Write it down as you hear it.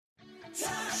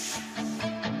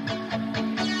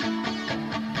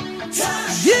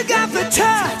You got the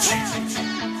touch.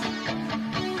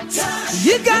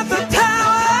 You got the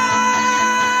power.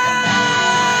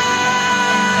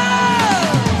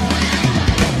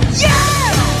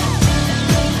 Yeah!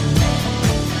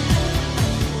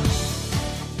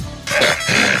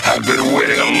 I've been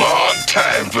waiting a long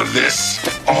time for this.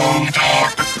 All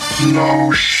talk,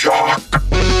 no shock.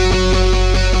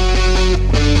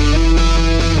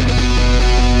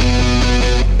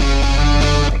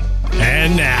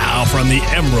 And now, from the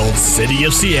Emerald City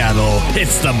of Seattle,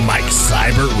 it's the Mike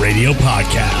Seibert Radio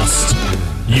Podcast.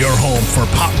 Your home for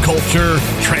pop culture,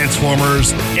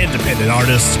 Transformers, independent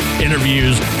artists,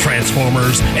 interviews,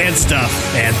 Transformers, and stuff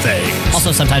and things.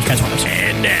 Also sometimes Transformers.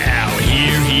 And now,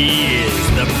 here he is,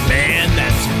 the man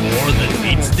that's more than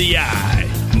meets the eye,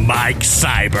 Mike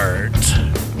Seibert.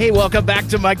 Hey, welcome back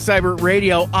to Mike Seibert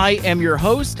Radio. I am your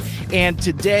host, and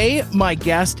today my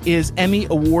guest is Emmy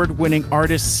Award-winning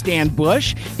artist Stan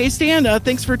Bush. Hey, Stan,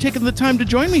 thanks for taking the time to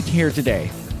join me here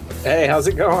today. Hey, how's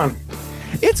it going?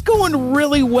 It's going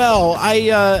really well.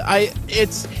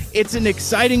 It's an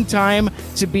exciting time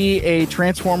to be a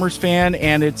Transformers fan,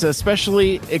 and it's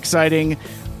especially exciting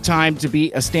time to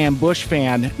be a Stan Bush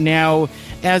fan. Now,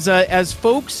 as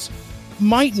folks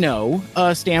might know,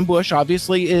 Stan Bush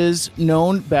obviously is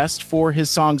known best for his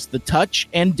songs The Touch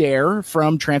and Dare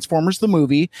from Transformers the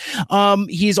movie.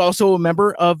 He's also a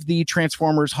member of the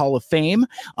Transformers Hall of Fame,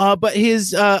 but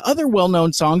his other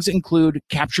well-known songs include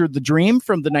Capture the Dream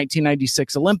from the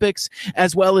 1996 Olympics,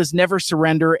 as well as Never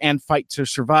Surrender and Fight to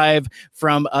Survive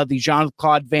from the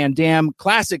Jean-Claude Van Damme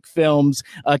classic films,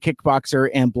 Kickboxer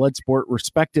and Bloodsport,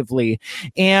 respectively.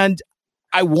 And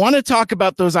I want to talk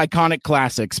about those iconic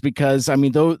classics because, I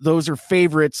mean, those are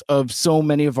favorites of so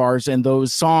many of ours, and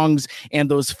those songs and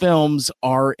those films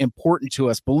are important to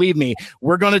us. Believe me,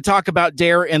 we're going to talk about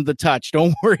Dare and The Touch.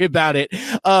 Don't worry about it.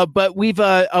 But we've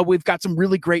got some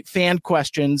really great fan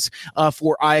questions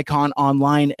for Icon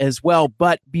Online as well.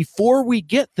 But before we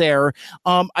get there,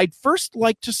 I'd first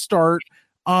like to start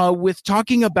with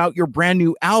talking about your brand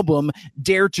new album,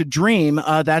 Dare to Dream.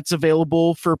 That's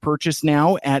available for purchase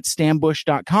now at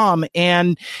stanbush.com.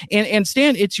 And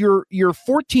Stan, it's your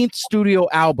 14th studio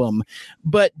album,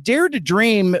 but Dare to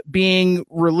Dream being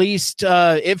released,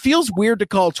 it feels weird to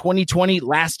call 2020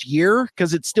 last year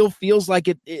because it still feels like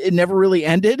it never really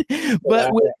ended.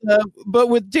 But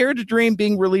with Dare to Dream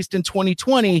being released in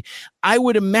 2020, I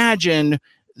would imagine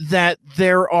that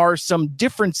there are some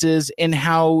differences in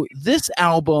how this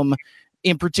album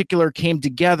in particular came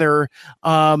together,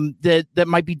 that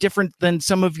might be different than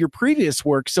some of your previous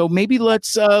work. So maybe let's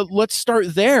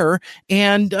start there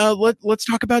and let's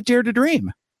talk about Dare to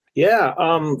Dream. Yeah,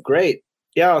 great.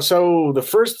 Yeah, so the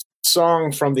first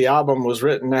song from the album was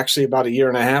written actually about a year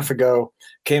and a half ago,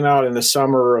 came out in the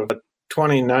summer of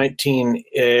 2019.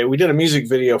 We did a music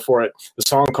video for it, the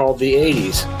song called The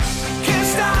 80s. Can't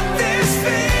stop this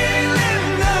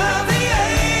feeling of the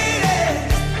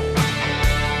 80s.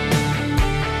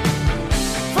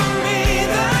 For me,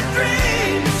 the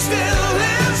dream still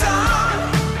lives on.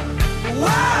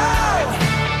 Wow.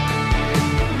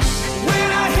 When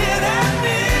I hear that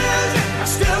music, I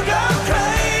still go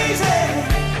crazy.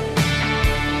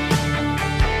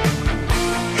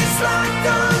 It's like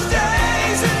those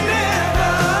days are never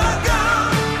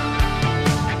gone.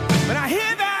 When I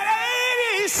hear that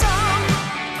 80s song.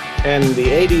 And the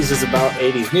 80s is about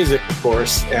 80s music, of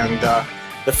course, and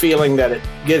the feeling that it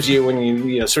gives you when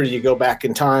you sort of you go back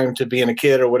in time to being a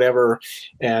kid or whatever,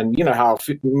 and you know how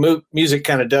music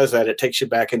kind of does that. It takes you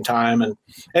back in time. And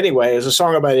anyway, it's a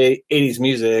song about 80s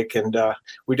music, and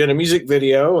we did a music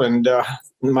video, and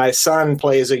my son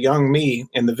plays a young me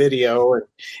in the video, and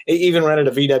he even rented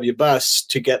a VW bus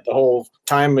to get the whole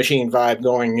time machine vibe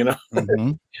going, you know.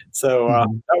 Mm-hmm. So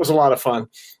that was a lot of fun.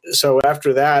 So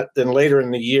after that, then later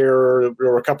in the year,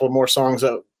 there were a couple of more songs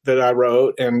that I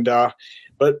wrote, and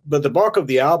but the bulk of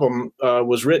the album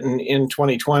was written in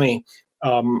 2020.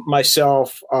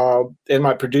 Myself and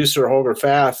my producer Holger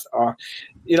Fath.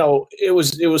 It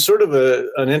was sort of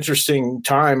an interesting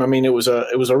time. I mean, it was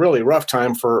a really rough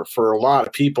time for a lot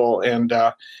of people, and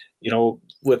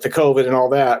with the COVID and all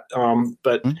that.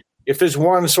 But if there's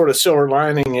one sort of silver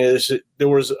lining, is there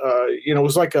was it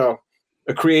was like a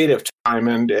creative time,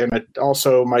 and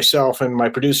also myself and my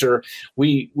producer,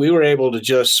 we were able to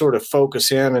just sort of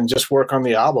focus in and just work on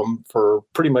the album for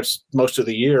pretty much most of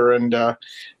the year. And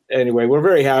anyway, we're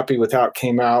very happy with how it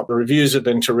came out. The reviews have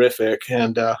been terrific,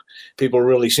 and people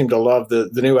really seem to love the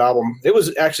new album. It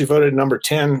was actually voted number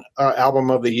 10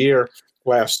 album of the year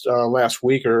last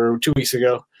week or 2 weeks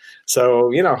ago.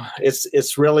 So,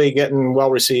 it's really getting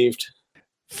well received.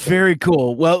 Very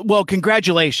cool. Well,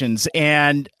 congratulations.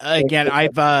 And again,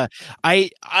 I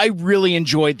really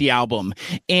enjoyed the album,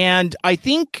 and I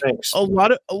think Thanks. a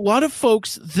lot of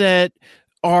folks that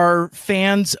are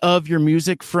fans of your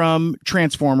music from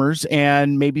Transformers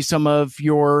and maybe some of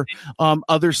your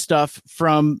other stuff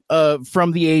from the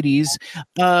 80s,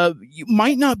 you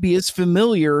might not be as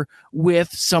familiar with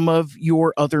some of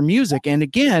your other music. And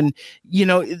again,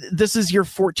 this is your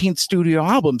 14th studio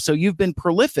album, so you've been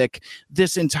prolific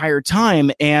this entire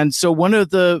time. And so one of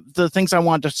the things I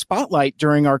wanted to spotlight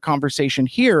during our conversation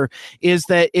here is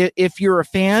that if you're a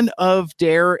fan of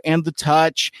Dare and The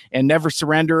Touch and Never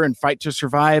Surrender and Fight to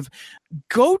Survive,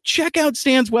 go check out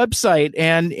Stan's website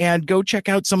and go check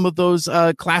out some of those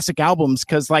classic albums,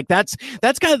 because like that's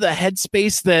kind of the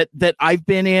headspace that I've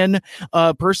been in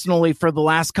personally for the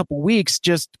last couple weeks,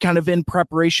 just kind of in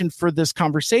preparation for this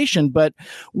conversation. But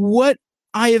what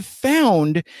I have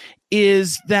found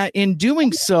is that in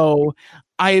doing so,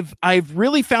 I've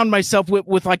really found myself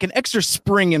with like an extra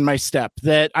spring in my step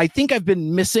that I think I've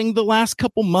been missing the last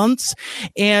couple months.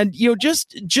 And,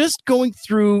 just going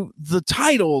through the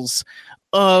titles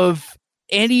of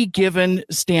any given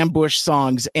Stan Bush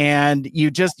songs, and you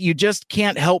just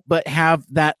can't help but have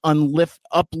that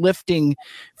uplifting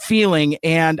feeling.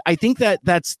 And I think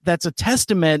that's a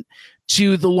testament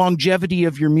to the longevity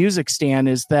of your music, Stan,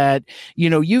 is that,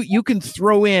 you can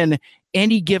throw in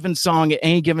any given song at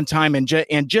any given time and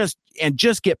just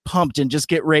get pumped and just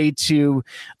get ready to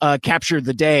capture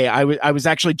the day. I was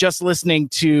actually just listening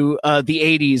to the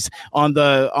 80s on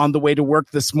the way to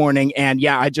work this morning, and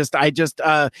yeah, I just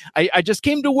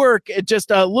came to work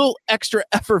just a little extra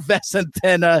effervescent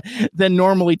than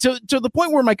normally, to the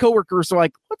point where my coworkers are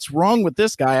like, "What's wrong with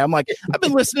this guy?" I'm like, "I've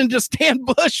been listening to Stan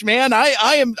Bush, man.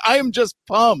 I am just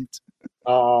pumped."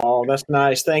 Oh, that's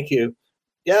nice. Thank you.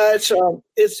 Yeah, it's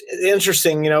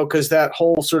interesting, because that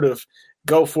whole sort of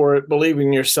go for it, believe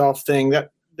in yourself thing,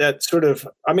 that sort of,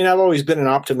 I mean, I've always been an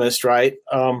optimist, right?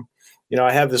 I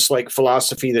have this like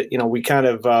philosophy that, we kind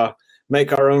of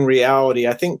make our own reality.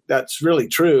 I think that's really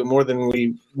true, more than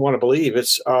we want to believe.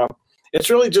 It's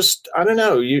really just, I don't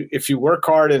know, if you work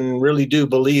hard and really do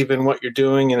believe in what you're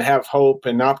doing and have hope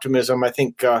and optimism, I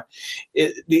think a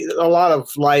lot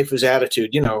of life is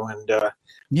attitude, and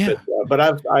yeah. But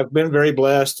I've been very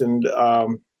blessed and,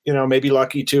 maybe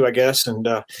lucky too, I guess. And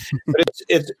but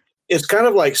it's kind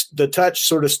of like The Touch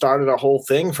sort of started a whole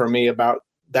thing for me about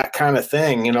that kind of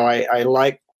thing. I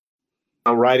like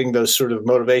writing those sort of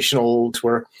motivational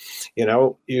where,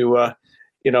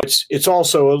 it's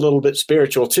also a little bit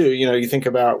spiritual too. You think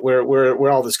about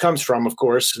where all this comes from, of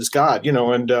course, is God,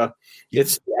 and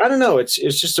it's, I don't know, it's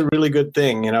just a really good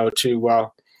thing,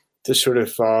 to sort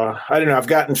of, I don't know, I've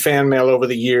gotten fan mail over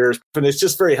the years, but it's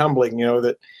just very humbling,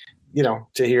 that,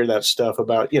 to hear that stuff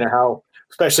about, how,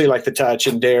 especially like The Touch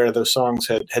and Dare, those songs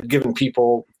had given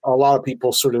a lot of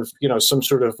people sort of, some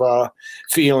sort of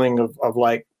feeling of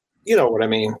like, what I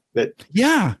mean, that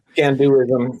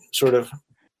can-doism sort of.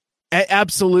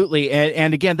 Absolutely.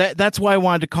 And again, that's why I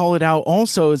wanted to call it out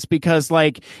also, is because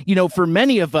like, for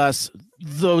many of us,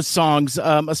 those songs,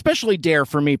 especially Dare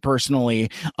for me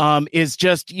personally, is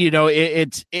just,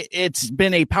 it's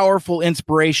been a powerful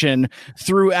inspiration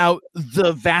throughout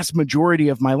the vast majority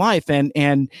of my life.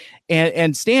 And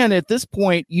Stan, at this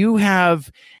point, you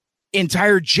have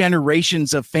entire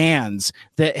generations of fans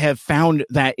that have found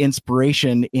that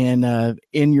inspiration in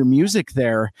your music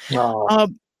there. Oh.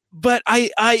 But I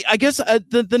guess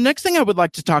the next thing I would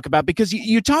like to talk about, because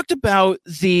you talked about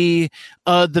the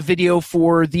video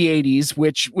for the 80s,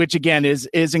 which again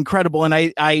is incredible, and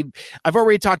I've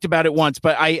already talked about it once,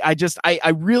 but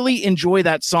I really enjoy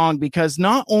that song because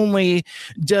not only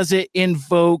does it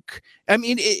invoke, I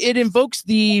mean, it invokes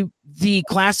the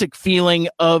classic feeling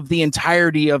of the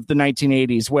entirety of the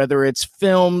 1980s, whether it's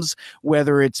films,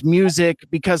 whether it's music,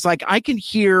 because like I can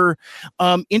hear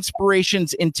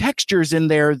inspirations and textures in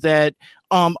there that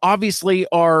obviously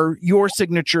are your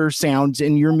signature sounds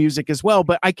in your music as well,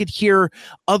 but I could hear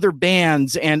other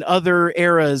bands and other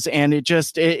eras, and it's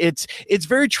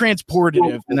very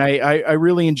transportative, and I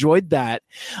really enjoyed that.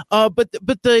 But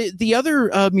the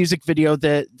other music video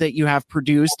that you have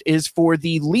produced is for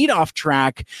the leadoff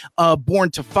track,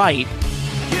 Born to Fight.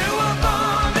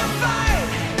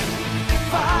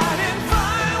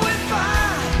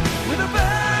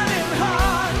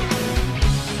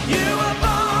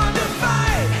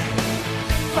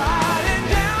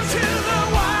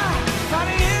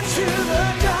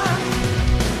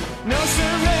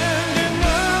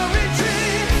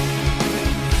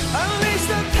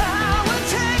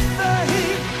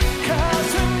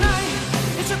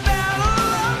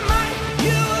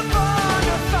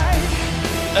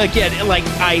 again, like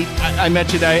I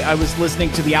mentioned, I was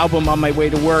listening to the album on my way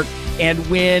to work, and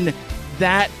when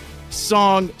that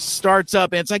song starts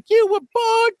up and it's like, you were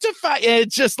born to fight,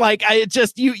 it's just like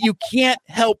you can't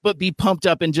help but be pumped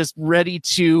up and just ready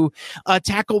to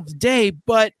tackle the day.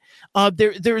 But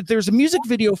there's a music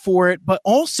video for it, but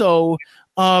also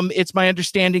it's my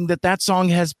understanding that song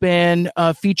has been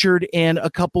featured in a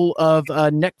couple of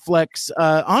Netflix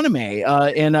anime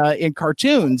in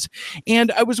cartoons,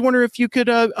 and I was wondering if you could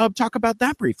talk about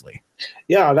that briefly.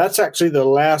 Yeah, that's actually the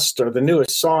last or the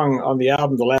newest song on the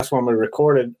album, the last one we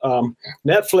recorded.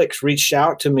 Netflix reached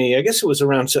out to me, I guess it was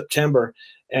around September,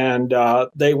 and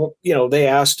they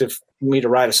asked me to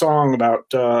write a song about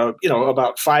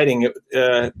about fighting.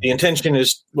 The intention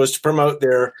was to promote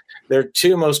their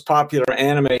two most popular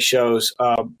anime shows,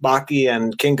 Baki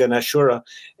and Kengan Ashura,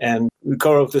 and we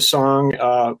co-wrote the song.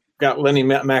 Got Lenny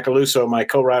Macaluso, my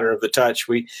co-writer of The Touch.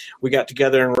 We got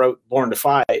together and wrote Born to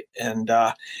Fight. And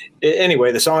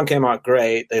anyway, the song came out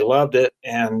great. They loved it.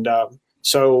 And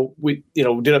so we,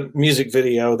 did a music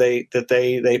video that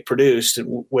they produced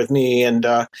with me. And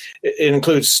it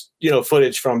includes,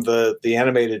 footage from the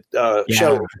animated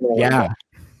show. Yeah.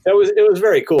 It was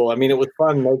very cool. I mean, it was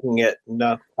fun making it. And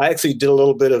I actually did a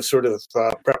little bit of sort of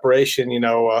preparation,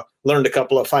 learned a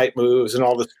couple of fight moves and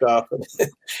all this stuff.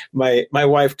 my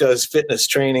wife does fitness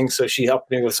training, so she helped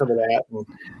me with some of that. And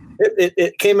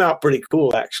it came out pretty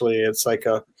cool, actually. It's like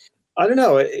I don't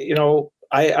know,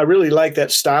 I really like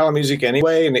that style of music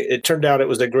anyway. And it turned out it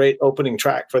was a great opening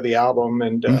track for the album.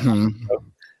 And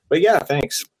but yeah,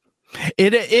 thanks.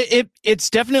 It's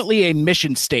definitely a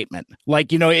mission statement.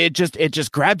 Like, it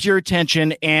just grabs your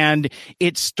attention and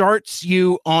it starts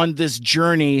you on this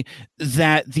journey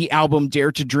that the album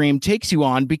Dare to Dream takes you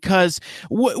on. Because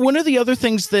one of the other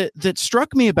things that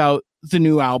struck me about the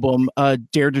new album,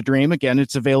 Dare to Dream, again,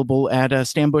 it's available at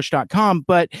stanbush.com,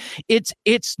 but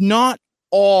it's not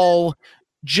all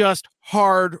just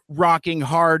hard rocking,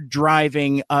 hard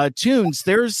driving tunes.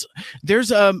 There's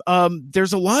a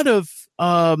lot of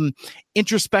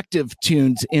introspective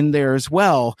tunes in there as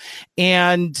well.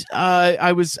 And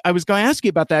I was going to ask you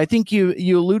about that. I think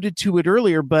you alluded to it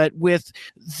earlier, but with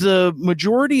the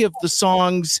majority of the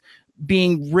songs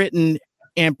being written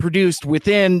and produced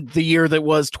within the year that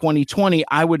was 2020,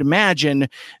 I would imagine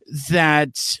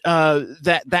that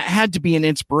that had to be an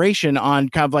inspiration on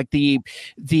kind of like the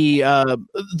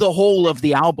whole of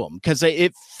the album, because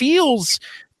it feels,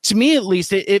 to me at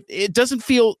least, it doesn't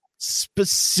feel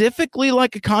specifically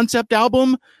like a concept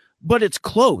album, but it's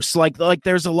close. Like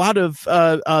there's a lot of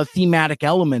thematic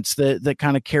elements that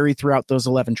kind of carry throughout those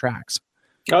 11 tracks.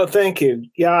 Oh, thank you.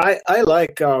 Yeah, I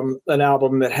like an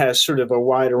album that has sort of a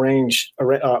wide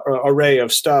array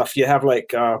of stuff. You have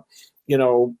like,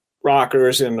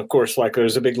 rockers, and of course, like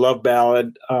there's a big love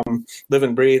ballad, Live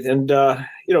and Breathe. And,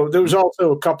 there's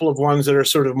also a couple of ones that are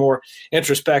sort of more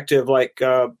introspective, like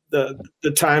the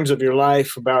times of your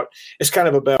life. It's kind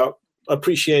of about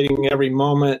appreciating every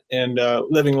moment and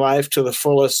living life to the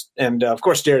fullest. And of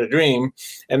course, Dare to Dream.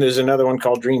 And there's another one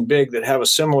called Dream Big that have a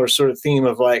similar sort of theme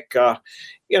of like,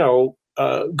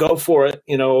 go for it,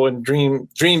 and dream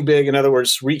big. In other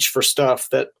words, reach for stuff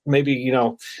that maybe,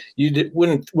 you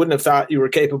wouldn't have thought you were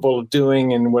capable of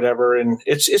doing and whatever. And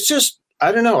it's just,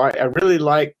 I don't know. I really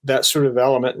like that sort of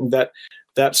element, and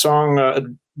that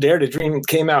song, Dare to Dream,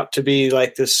 came out to be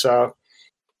like this, the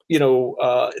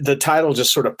title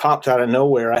just sort of popped out of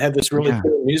nowhere. I had this really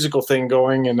cool musical thing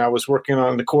going, and I was working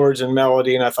on the chords and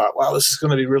melody, and I thought, wow, this is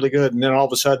going to be really good. And then all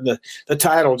of a sudden the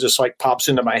title just like pops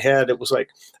into my head. It was like,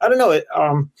 I don't know.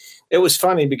 It was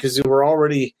funny because there are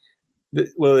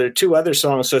two other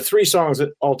songs. So 3 songs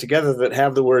altogether that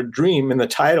have the word dream in the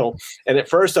title. And at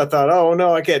first I thought, oh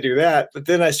no, I can't do that. But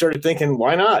then I started thinking,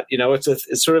 why not?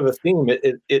 It's sort of a theme.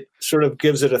 It sort of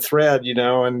gives it a thread,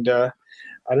 and,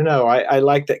 I don't know. I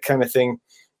like that kind of thing.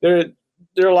 There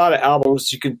are a lot of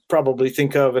albums you could probably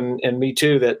think of, and me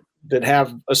too, that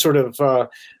have a sort of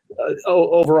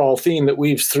overall theme that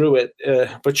weaves through it.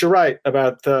 But you're right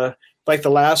about like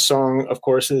the last song, of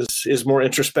course, is more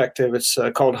introspective. It's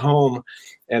called Home,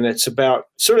 and it's about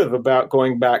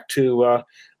going back to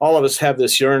all of us have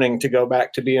this yearning to go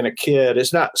back to being a kid.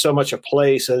 It's not so much a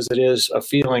place as it is a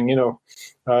feeling.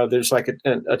 There's like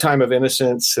a time of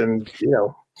innocence and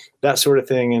that sort of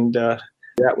thing. And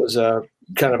that was a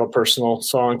kind of a personal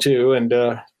song too. And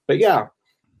but yeah.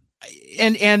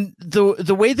 And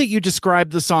the way that you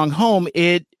describe the song Home,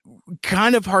 it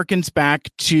kind of harkens back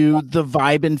to the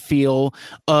vibe and feel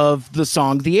of the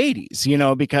song The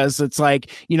 80s, because it's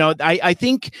like, I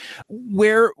think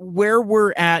where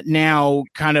we're at now,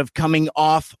 kind of coming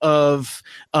off of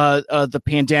the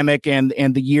pandemic and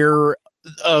the year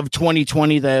of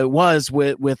 2020 that it was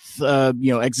with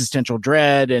existential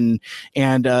dread and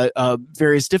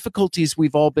various difficulties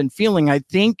we've all been feeling. I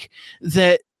think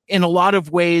that in a lot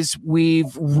of ways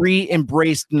we've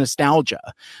re-embraced nostalgia.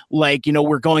 Like,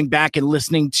 we're going back and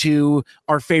listening to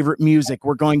our favorite music.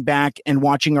 We're going back and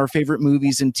watching our favorite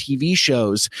movies and TV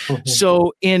shows. Mm-hmm.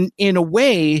 So in a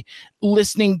way,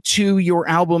 listening to your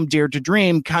album Dare to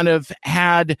Dream kind of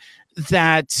had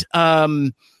that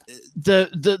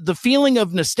the feeling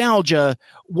of nostalgia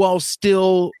while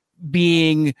still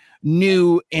being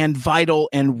new and vital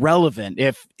and relevant,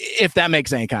 if that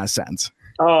makes any kind of sense.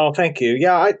 Oh, thank you.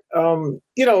 Yeah,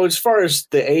 as far as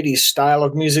the 80s style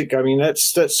of music, I mean,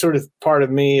 that's sort of part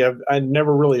of me. I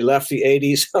never really left the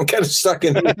 80s. I'm kind of stuck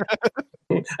in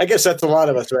I guess that's a lot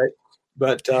of us, right?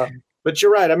 But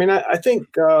you're right. I mean, I think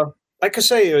like I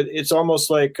say, it's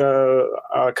almost like a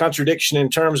contradiction in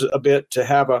terms a bit to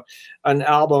have an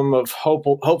album of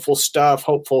hopeful stuff,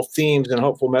 hopeful themes, and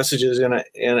hopeful messages in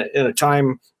a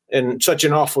time in such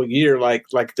an awful year like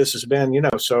this has been.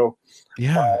 So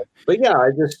yeah. But yeah,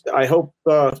 I hope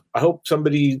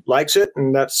somebody likes it,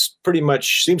 and that's pretty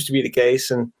much seems to be the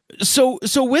case. And so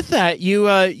with that,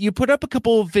 you put up a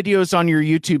couple of videos on your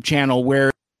YouTube channel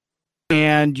where.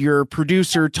 And your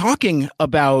producer talking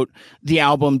about the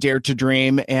album Dare to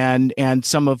Dream and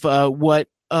some of what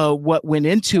went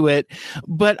into it.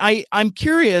 But I'm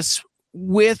curious,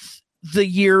 with the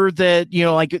year that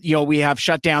we have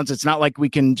shutdowns, it's not like we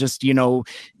can just go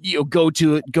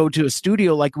to a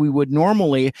studio like we would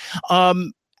normally.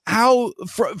 How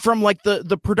from like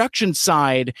the production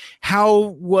side,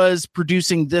 how was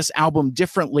producing this album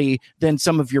differently than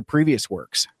some of your previous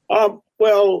works?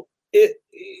 Well,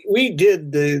 we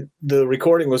did the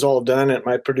recording was all done at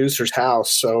my producer's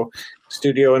house, so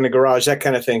studio in the garage, that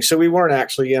kind of thing. So we weren't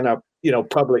actually in a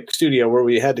public studio where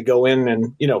we had to go in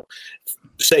and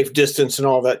safe distance and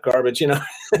all that garbage.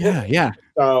 Yeah.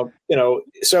 So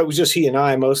it was just he and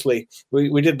I mostly.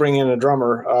 We did bring in a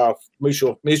drummer,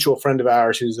 mutual friend of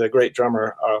ours who's a great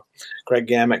drummer, Greg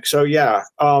Gamick. So yeah,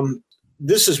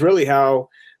 this is really how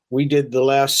we did the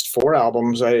last 4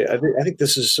 albums. I think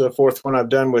this is the 4th one I've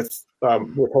done with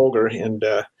Holger, and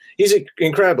he's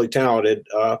incredibly talented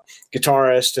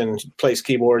guitarist and plays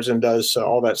keyboards and does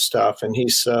all that stuff. And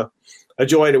he's a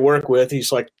joy to work with.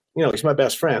 He's like, he's my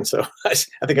best friend. So I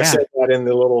think I said that in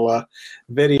the little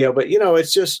video. But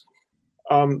it's just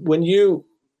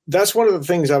that's one of the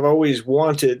things I've always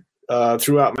wanted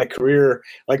throughout my career.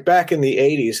 Like back in the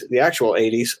 80s, the actual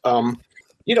 80s.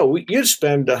 You'd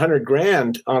spend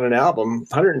 $100,000 on an album,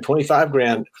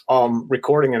 $125,000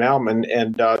 recording an album,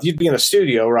 and you'd be in a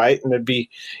studio, right? And it'd be,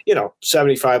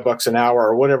 $75 an hour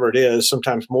or whatever it is,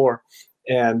 sometimes more.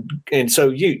 And so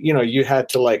you had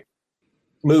to like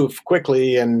move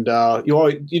quickly, and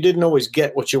you didn't always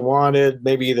get what you wanted.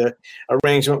 Maybe the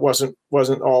arrangement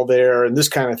wasn't all there, and this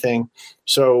kind of thing.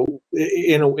 So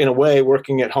in a way,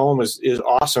 working at home is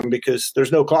awesome because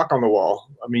there's no clock on the wall.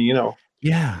 I mean,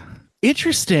 Yeah.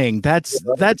 Interesting. That's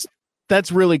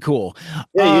really cool.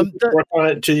 Yeah, you work on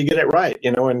it until you get it right,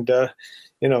 and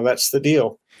that's the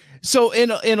deal. So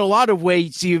in a lot of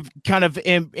ways, you've kind of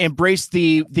embraced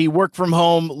the work from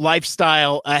home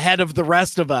lifestyle ahead of the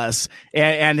rest of us,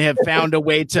 and have found a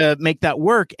way to make that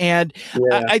work. And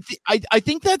yeah. I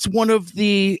think that's one of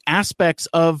the aspects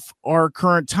of our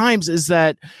current times is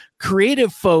that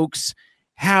creative folks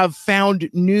have found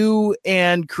new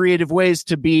and creative ways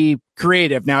to be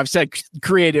creative. Now, I've said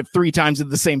creative 3 times in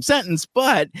the same sentence,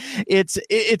 but it's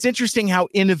interesting how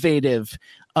innovative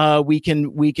we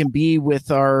can be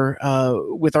with our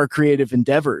creative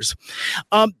endeavors.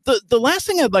 The last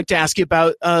thing I'd like to ask you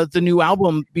about the new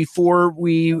album before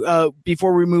we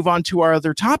move on to our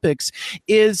other topics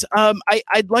is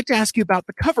I'd like to ask you about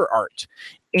the cover art.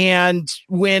 And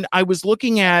when I was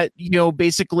looking at,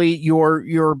 basically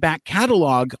your back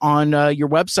catalog on your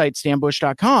website,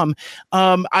 stanbush.com,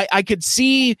 I could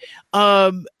see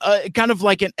kind of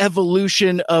like an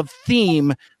evolution of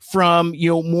theme from,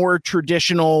 more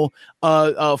traditional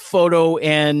photo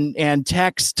and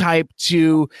text type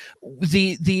to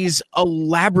these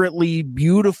elaborately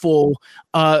beautiful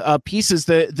pieces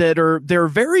they're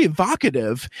very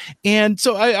evocative. And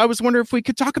so I was wondering if we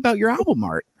could talk about your album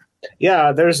art.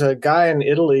 Yeah, there's a guy in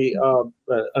Italy,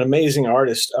 an amazing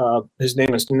artist. His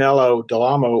name is Nello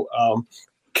D'Alamo,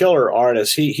 killer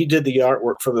artist. He did the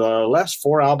artwork for the last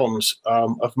 4 albums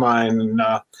of mine.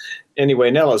 Anyway,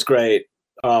 Nello's great.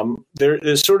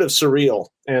 They're sort of surreal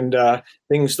and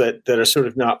things that are sort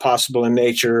of not possible in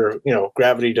nature,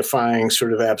 gravity-defying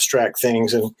sort of abstract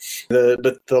things. And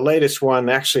the latest one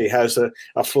actually has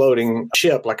a floating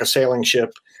ship, like a sailing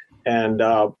ship, and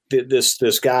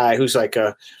this guy who's like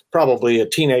probably a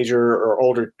teenager or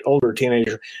older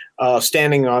teenager,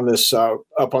 standing on this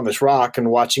up on this rock and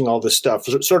watching all this stuff,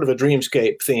 sort of a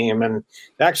dreamscape theme. And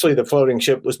actually, the floating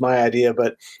ship was my idea,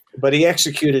 but he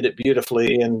executed it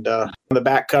beautifully. And on the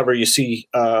back cover, you see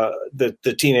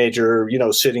the teenager,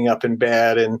 sitting up in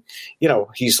bed, and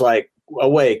he's like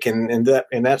awake in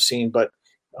that scene. But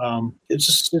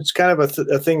it's kind of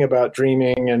a thing about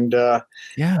dreaming, and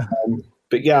Yeah.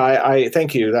 But yeah, I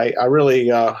thank you. I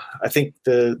really I think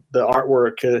the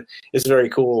artwork is very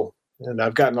cool, and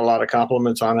I've gotten a lot of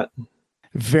compliments on it.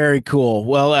 Very cool.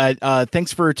 Well,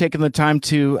 thanks for taking the time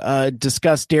to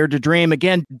discuss Dare to Dream.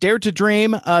 Again, Dare to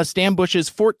Dream, Stan Bush's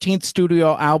 14th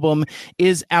studio album,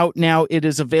 is out now. It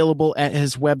is available at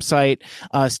his website,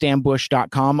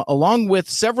 stanbush.com, along with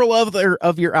several other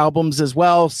of your albums as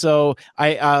well. So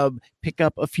I pick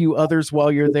up a few others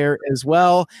while you're there as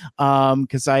well,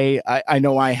 because I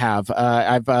know I have.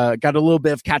 I've got a little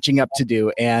bit of catching up to do,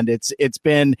 and it's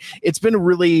been a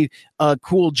really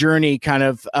cool journey, kind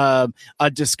of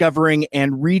discovering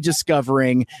and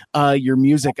rediscovering your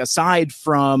music, aside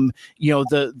from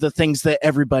the things that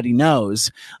everybody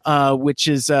knows, which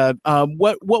is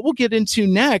what we'll get into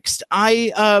next.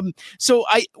 When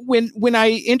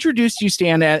I introduced you,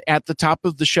 Stan, at the top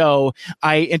of the show,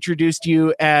 I introduced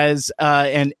you as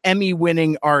an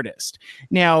Emmy-winning artist.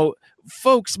 Now,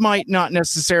 folks might not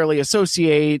necessarily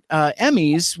associate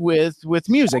Emmys with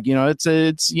music.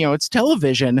 It's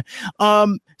television.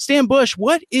 Stan Bush,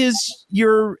 what is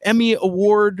your Emmy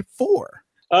award for?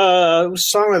 It was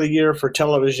Song of the Year for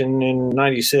television in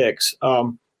 '96.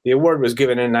 The award was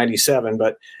given in '97,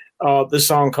 but this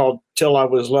song called "Till I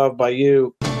Was Loved by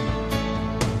You."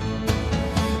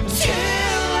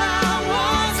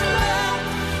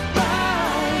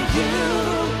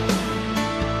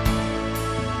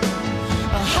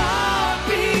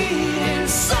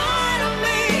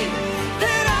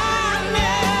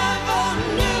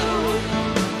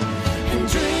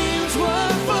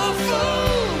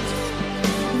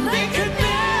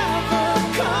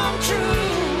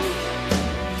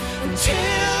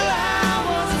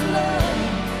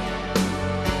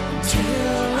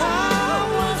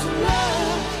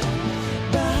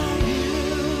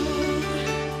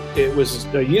 It was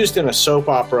used in a soap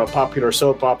opera, a popular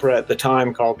soap opera at the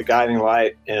time called The Guiding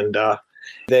Light, and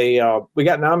we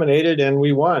got nominated and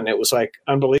we won. It was like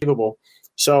unbelievable.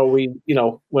 So we,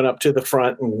 went up to the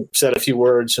front and said a few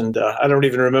words, and I don't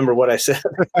even remember what I said.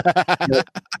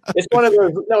 It's one of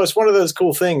those. No, it's one of those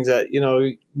cool things that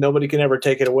nobody can ever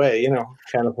take it away,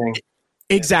 kind of thing.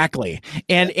 Exactly.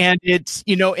 And it's,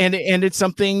 and it's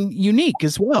something unique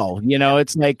as well.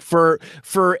 It's like for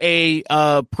a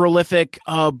prolific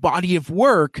body of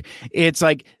work, it's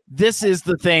like, this is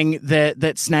the thing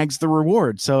that snags the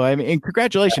reward. So, I mean,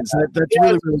 congratulations. That's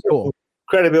really, really cool.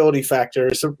 Credibility factor.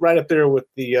 It's right up there with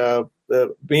the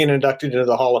being inducted into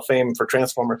the Hall of Fame for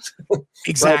Transformers.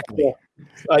 Exactly.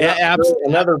 Absolutely.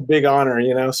 Another big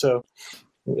honor, so.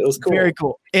 It was cool. Very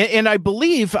cool. And I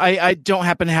believe, I don't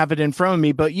happen to have it in front of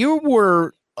me, but you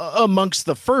were amongst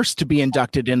the first to be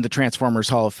inducted in the Transformers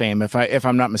Hall of Fame, if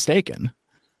I'm not mistaken.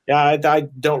 Yeah, I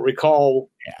don't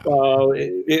recall,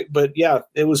 but yeah,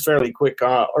 it was fairly quick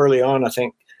early on, I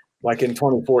think, like in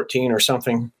 2014 or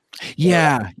something.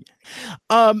 Yeah.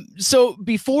 So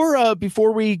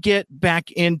before we get back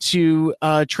into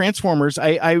Transformers,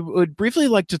 I would briefly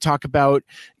like to talk about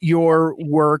your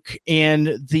work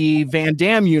in the Van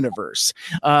Damme universe.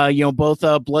 Both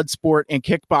Bloodsport and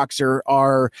Kickboxer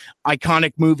are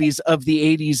iconic movies of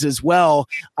the 80s as well.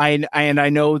 I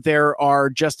know there are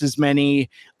just as many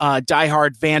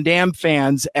diehard Van Damme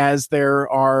fans as there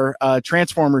are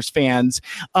Transformers fans.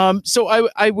 So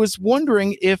I was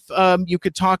wondering if you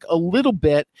could talk a little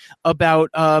bit about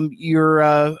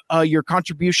your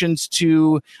contributions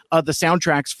to the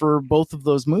soundtracks for both of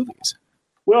those movies.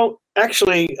 Well,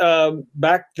 actually,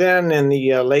 back then in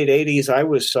the late 80s, I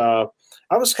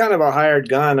was kind of a hired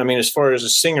gun. I mean, as far as a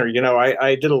singer,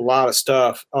 I did a lot of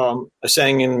stuff. I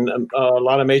sang in a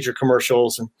lot of major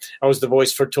commercials, and I was the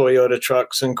voice for Toyota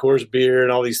trucks and Coors Beer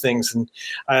and all these things. And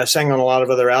I sang on a lot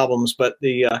of other albums, but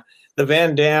the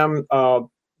Van Damme,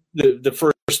 the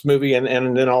first movie and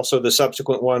then also the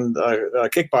subsequent one,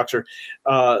 Kickboxer,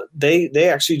 they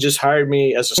actually just hired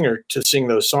me as a singer to sing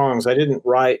those songs. I didn't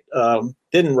write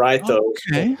those.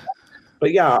 Okay.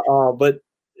 But yeah, but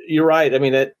you're right. I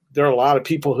mean, there are a lot of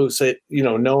people who say,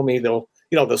 know me. They'll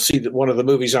see one of the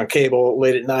movies on cable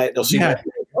late at night. They'll see that.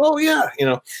 Oh yeah,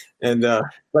 and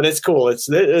but it's cool.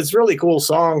 It's really cool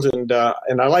songs, and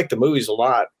I like the movies a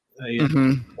lot. I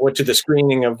went to the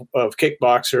screening of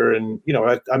Kickboxer, and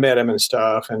I met him and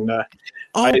stuff, and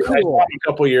Oh, I cool. a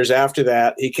couple years after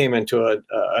that, he came into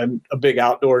a big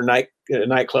outdoor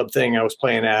nightclub thing I was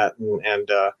playing at, and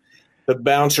the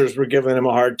bouncers were giving him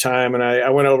a hard time, and I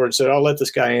went over and said, "I'll let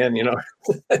this guy in," you know.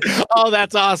 Oh,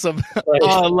 that's awesome. Right.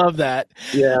 Oh, I love that.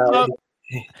 Yeah.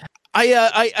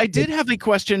 I did have a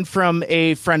question from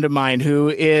a friend of mine who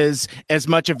is as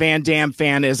much a Van Damme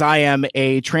fan as I am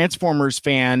a Transformers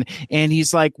fan. And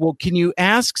he's like, well, can you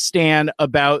ask Stan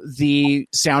about the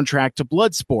soundtrack to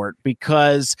Bloodsport?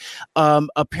 Because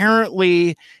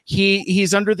apparently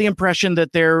he's under the impression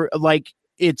that they're like,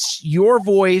 it's your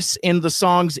voice in the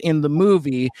songs in the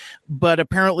movie, but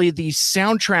apparently the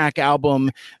soundtrack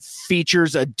album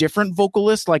features a different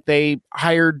vocalist, like they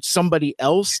hired somebody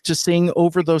else to sing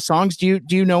over those songs. Do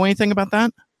you know anything about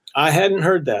that? I hadn't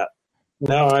heard that.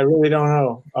 No, I really don't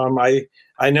know.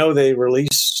 I know they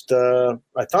released.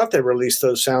 I thought they released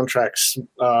those soundtracks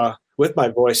with my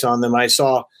voice on them. I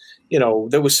saw,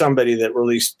 there was somebody that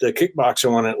released the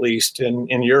Kickboxer one at least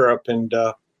in Europe, and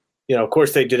of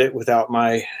course they did it without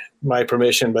my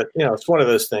permission. But it's one of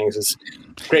those things. It's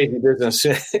crazy business.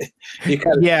 You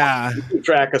kind of keep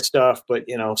track of stuff, but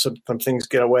some things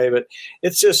get away. But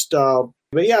it's just, but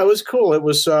yeah, it was cool. It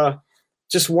was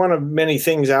just one of many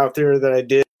things out there that I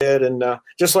did. And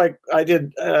just like I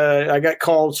did, I got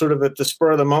called sort of at the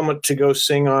spur of the moment to go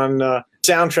sing on a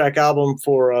soundtrack album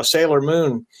for Sailor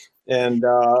Moon, and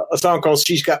a song called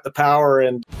 "She's Got the Power."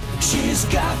 And She's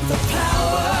got the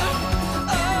power.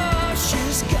 Oh,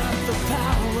 she's got the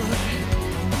power.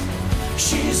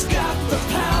 She's got the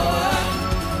power.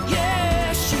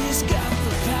 Yeah, she's got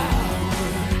the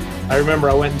power. I remember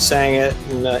I went and sang it,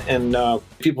 and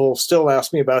people still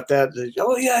ask me about that.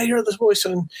 Oh yeah, I hear this voice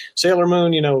on Sailor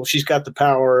Moon. She's got the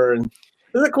power, and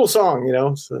it's a cool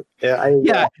song. So,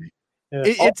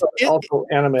 It's also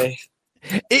anime.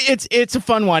 It's a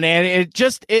fun one, and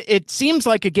it seems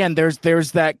like, again,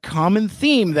 there's that common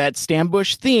theme, that Stan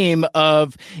Bush theme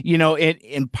of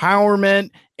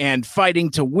empowerment and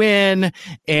fighting to win.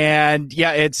 And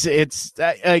it's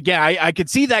again, I could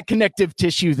see that connective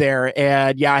tissue there.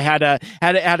 And yeah, I had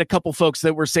a couple folks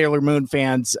that were Sailor Moon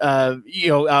fans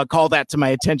call that to my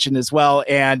attention as well,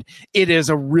 and it is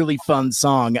a really fun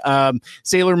song.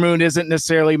 Sailor Moon isn't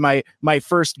necessarily my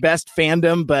first best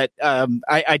fandom, but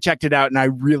I checked it out and I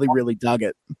really, really dug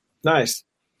it. Nice.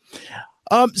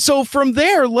 So from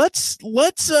there,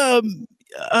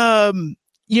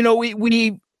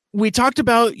 we talked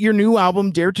about your new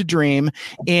album, Dare to Dream,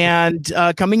 and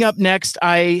coming up next,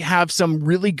 I have some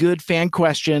really good fan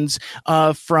questions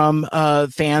from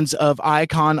fans of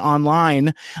Icon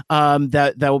Online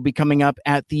that will be coming up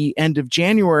at the end of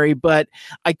January. But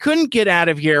I couldn't get out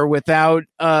of here without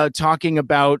talking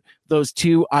about those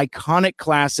two iconic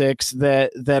classics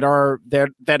that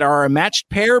are a matched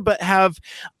pair, but have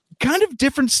kind of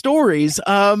different stories.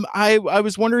 I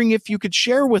was wondering if you could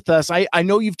share with us. I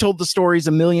know you've told the stories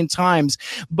a million times,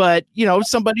 but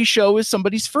somebody's show is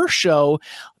somebody's first show.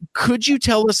 Could you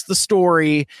tell us the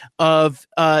story of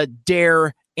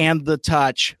Dare and the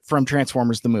Touch from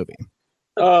Transformers the movie?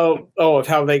 Of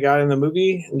how they got in the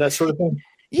movie and that sort of thing?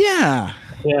 Yeah.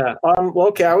 Yeah. Well,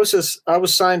 okay. I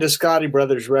was signed to Scotty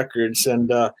Brothers Records,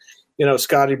 and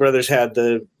Scotty Brothers had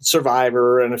the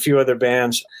Survivor and a few other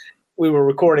bands. We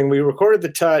recorded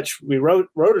The Touch. We wrote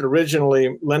it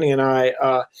originally, Lenny and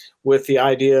I, with the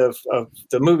idea of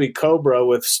the movie Cobra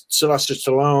with Sylvester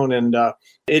Stallone, and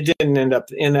it didn't end up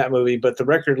in that movie. But the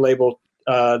record label,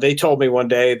 they told me one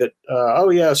day that,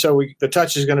 so The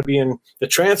Touch is going to be in the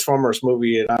Transformers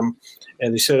movie,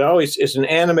 and they said, it's an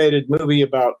animated movie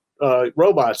about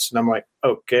robots, and I'm like,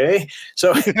 okay.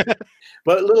 So,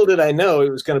 but little did I know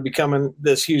it was going to become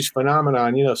this huge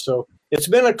phenomenon, So it's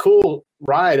been a cool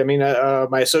ride. I mean,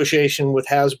 my association with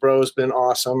Hasbro has been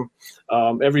awesome.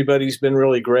 Everybody's been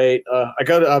really great.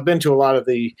 I've been to a lot of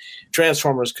the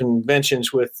Transformers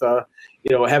conventions with,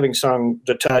 having sung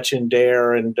The Touch and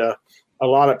Dare, and a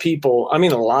lot of people,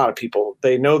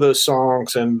 they know those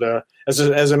songs. And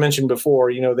as I mentioned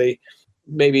before, they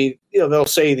maybe, they'll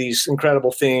say these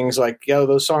incredible things like,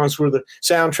 those songs were the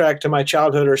soundtrack to my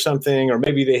childhood or something, or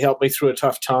maybe they helped me through a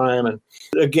tough time. And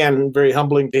again, very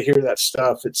humbling to hear that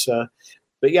stuff. It's,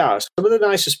 but yeah, some of the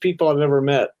nicest people I've ever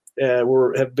met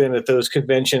have been at those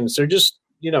conventions. They're just,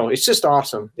 it's just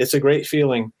awesome. It's a great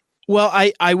feeling. Well,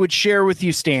 I would share with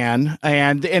you, Stan,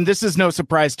 and this is no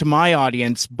surprise to my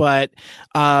audience, but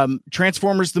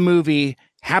Transformers the movie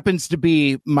happens to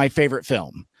be my favorite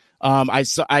film. I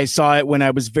saw it when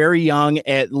I was very young.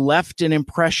 It left an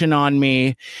impression on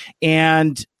me.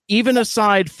 And even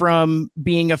aside from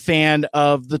being a fan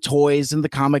of the toys and the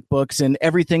comic books and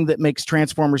everything that makes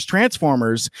Transformers,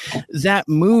 that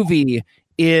movie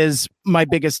is my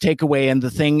biggest takeaway and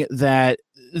the thing that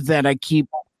I keep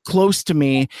close to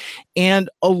me, and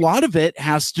a lot of it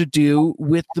has to do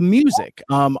with the music.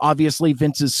 Obviously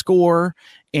Vince's score,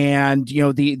 and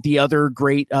the other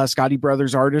great Scotti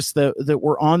Brothers artists that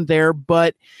were on there,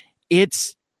 but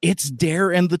it's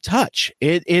Dare and the Touch.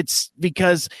 It's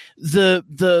because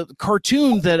the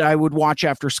cartoon that I would watch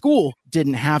after school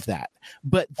didn't have that,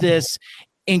 but this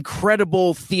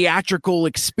incredible theatrical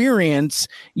experience,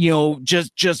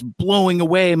 just blowing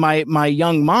away my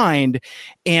young mind,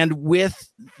 and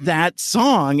with that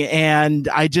song. And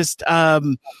I just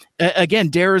again,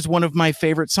 Dare is one of my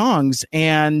favorite songs.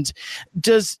 And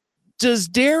does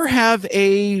Dare have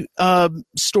a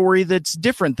story that's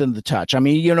different than The Touch? I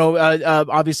mean,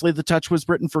 obviously The Touch was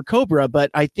written for Cobra, but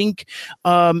I think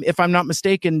if I'm not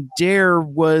mistaken, Dare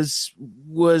was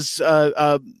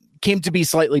came to be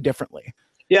slightly differently.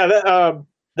 Yeah,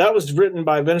 that was written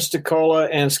by Vince DiCola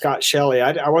and Scott Shelley.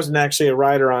 I wasn't actually a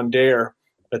writer on Dare,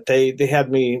 but they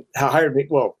had me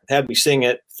sing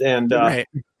it. And right.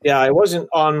 Yeah, it wasn't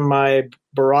on my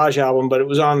Barrage album, but it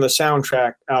was on the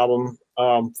soundtrack album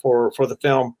for the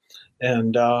film.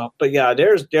 And but yeah,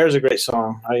 Dare's a great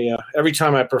song. I every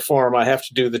time I perform, I have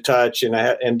to do The Touch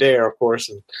and Dare, of course.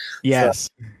 And yes,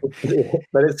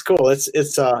 but it's cool.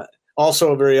 It's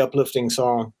also a very uplifting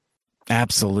song.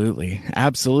 Absolutely.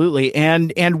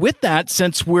 And with that,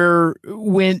 since we're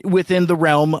within the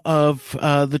realm of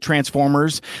the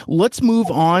Transformers, let's move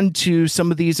on to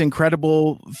some of these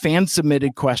incredible fan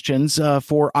submitted questions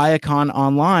for Iacon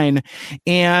Online.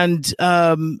 And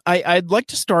I'd like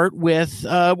to start with,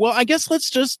 I guess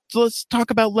let's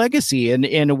talk about Legacy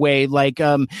in a way. Like,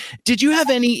 did you have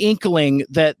any inkling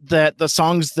that the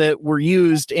songs that were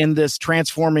used in this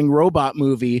transforming robot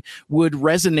movie would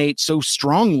resonate so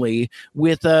strongly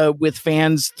with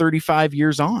fans 35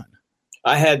 years on?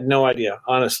 I had no idea,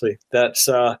 honestly. That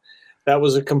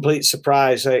was a complete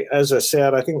surprise. As I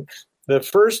said, I think the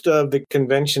first of the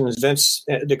conventions Vince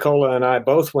DiCola and I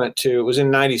both went to, it was in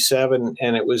 '97,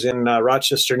 and it was in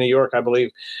Rochester, New York, I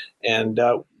believe. And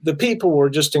the people were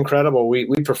just incredible. We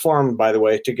performed, by the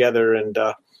way, together, and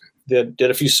did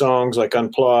a few songs like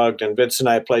Unplugged, and Vince and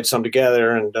I played some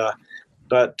together, and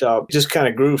but just kind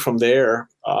of grew from there.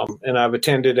 And I've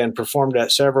attended and performed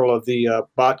at several of the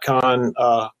BotCon.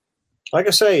 Like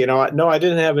I say, I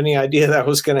didn't have any idea that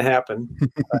was going to happen.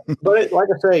 But like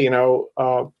I say,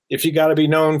 if you got to be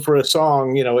known for a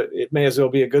song, it may as well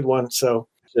be a good one. So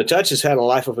The Touch has had a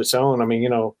life of its own. I mean,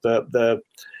 the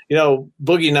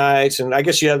Boogie Nights, and I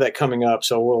guess you have that coming up.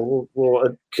 So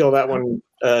we'll kill that one.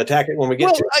 Attack it when we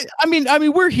get to it. I mean,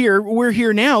 we're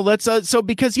here now. Let's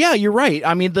because you're right.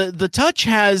 I mean, the Touch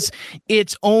has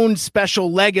its own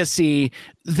special legacy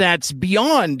that's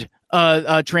beyond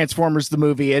Transformers the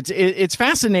movie. It's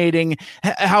fascinating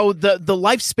how the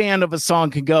lifespan of a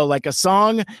song can go. Like a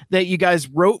song that you guys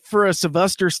wrote for a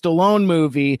Sylvester Stallone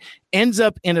movie ends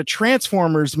up in a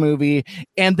Transformers movie,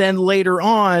 and then later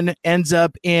on ends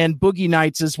up in Boogie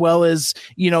Nights, as well as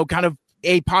kind of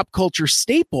a pop culture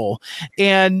staple.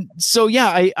 And so,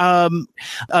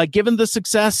 given the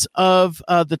success of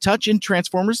The Touch in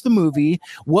Transformers the movie,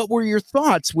 what were your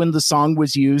thoughts when the song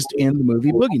was used in the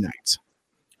movie Boogie Nights?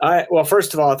 Well,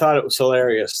 first of all, I thought it was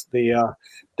hilarious.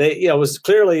 It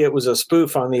was a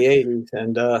spoof on the '80s,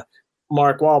 and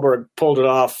Mark Wahlberg pulled it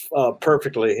off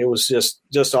perfectly. It was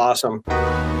just awesome.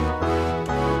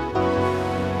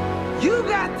 You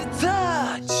got the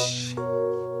touch.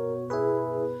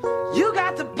 You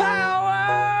got the power.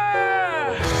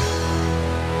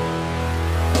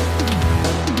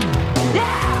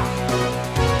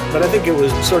 Yeah. But I think it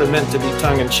was sort of meant to be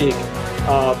tongue-in-cheek.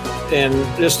 And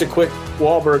just a quick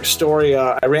Wahlberg story.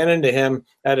 I ran into him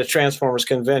at a Transformers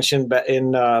convention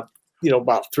in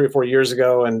about 3 or 4 years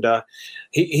ago, and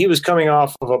he was coming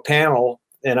off of a panel,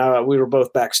 and we were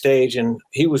both backstage, and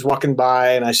he was walking by,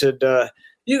 and I said,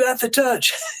 "You got the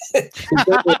touch."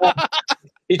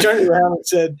 He turned around and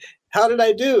said, "How did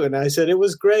I do?" And I said, "It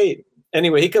was great."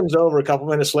 Anyway, he comes over a couple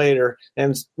minutes later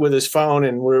and with his phone,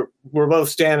 and we're both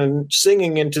standing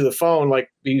singing into the phone like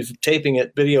he's taping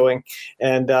it, videoing,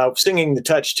 and singing The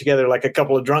Touch together like a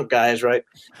couple of drunk guys. Right?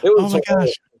 It was. Oh my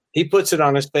gosh! He puts it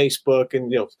on his Facebook,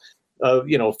 and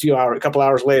a couple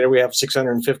hours later, we have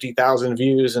 650,000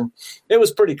 views, and it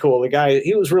was pretty cool. The guy,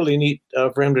 he was really neat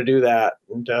for him to do that,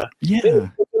 and it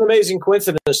was an amazing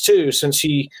coincidence too, since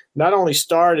he not only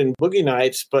starred in Boogie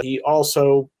Nights, but he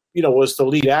also was the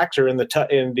lead actor in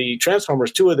the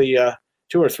Transformers, two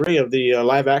or three of the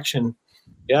live action.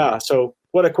 Yeah. So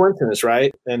what a coincidence,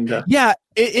 right? And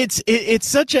It's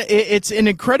such it's an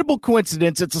incredible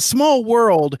coincidence. It's a small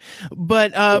world,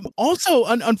 but also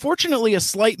unfortunately a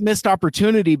slight missed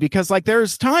opportunity, because like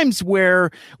there's times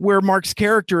where Mark's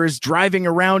character is driving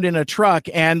around in a truck,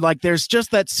 and like there's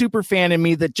just that super fan in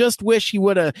me that just wish he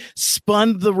would have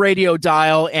spun the radio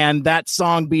dial and that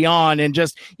song be on, and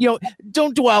just, you know,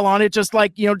 don't dwell on it, just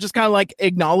like, you know, just kind of like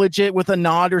acknowledge it with a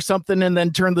nod or something and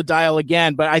then turn the dial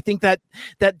again. But I think that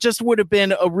just would have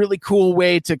been a really cool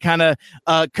way to kind of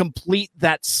complete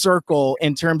that circle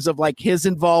in terms of like his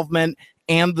involvement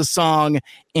and the song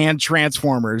and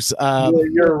Transformers.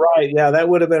 You're right. Yeah, that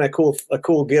would have been a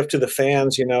cool gift to the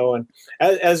fans, you know. And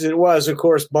as it was, of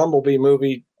course, Bumblebee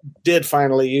movie did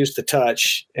finally use the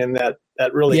touch, and that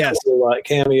really cool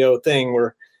cameo thing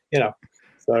where, you know,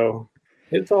 so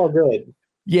it's all good.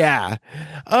 Yeah.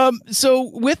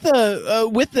 So with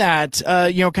that,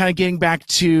 you know, kind of getting back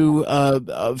to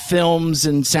films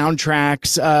and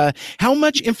soundtracks, how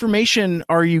much information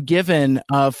are you given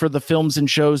for the films and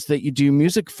shows that you do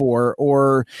music for,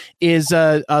 or is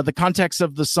the context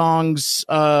of the songs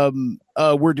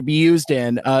were to be used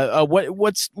in?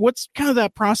 What's kind of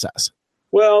that process?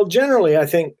 Well, generally, I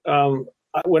think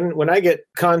when I get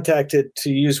contacted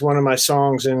to use one of my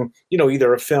songs in, you know,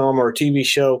 either a film or a TV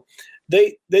show,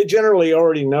 they generally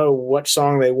already know what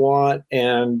song they want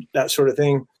and that sort of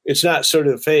thing. It's not sort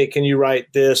of, hey, can you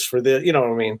write this for this? You know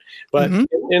what I mean? But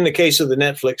in the case of the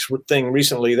Netflix thing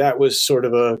recently, that was sort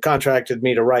of contracted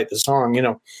me to write the song, you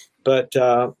know, but,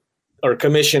 or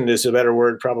commissioned is a better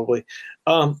word probably.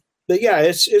 But yeah,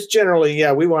 it's generally,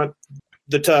 yeah, we want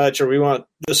the touch, or we want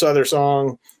this other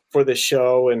song for this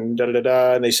show, and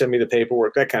and they send me the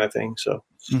paperwork, that kind of thing. So,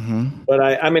 but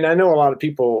I mean, I know a lot of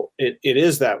people, it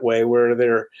is that way, where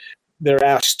they're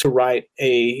asked to write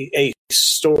a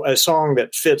song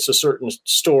that fits a certain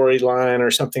storyline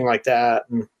or something like that.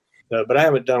 And, but I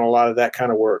haven't done a lot of that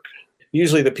kind of work.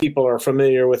 Usually the people are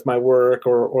familiar with my work,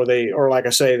 or like I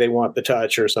say, they want the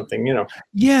touch or something, you know.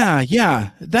 Yeah,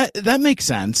 that makes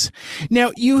sense.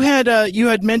 Now you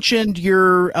had mentioned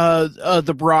your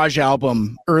the Barrage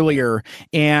album earlier,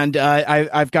 and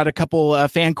I've got a couple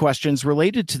fan questions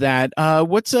related to that.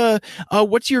 What's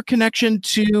your connection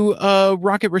to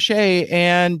Rocket Richey?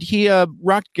 And he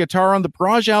rocked guitar on the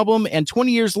Barrage album, and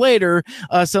 20 years later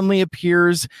suddenly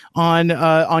appears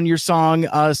on your song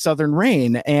Southern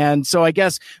Rain. And so I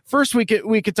guess first we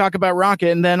could talk about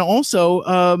Rocket, and then also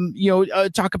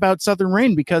talk about Southern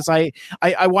Rain, because I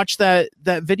watched that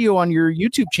video on your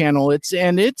YouTube channel.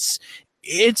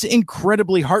 It's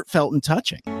incredibly heartfelt and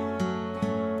touching. I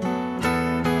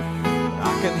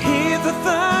can hear the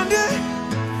thunder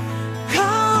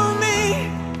call me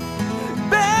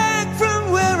back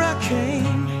from where I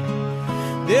came.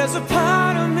 There's a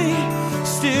part of me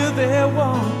still there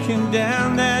walking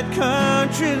down that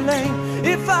country lane.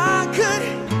 If I could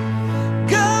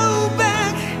go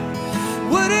back,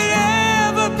 would it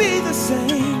ever be the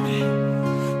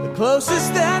same? The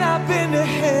closest that I've been to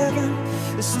heaven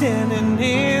is standing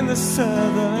in the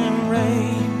southern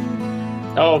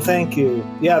rain. Oh, thank you.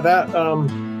 Yeah, that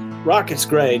Rocket's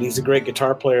great. He's a great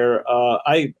guitar player.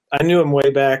 I knew him way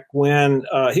back when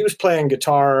he was playing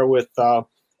guitar with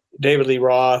David Lee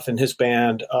Roth and his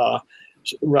band.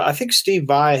 I think Steve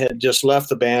Vai had just left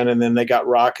the band, and then they got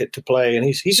Rocket to play, and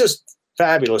he's just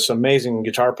fabulous, amazing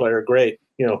guitar player, great,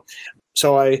 you know.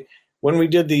 So when we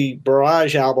did the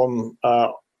Barrage album,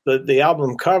 the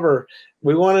album cover,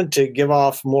 we wanted to give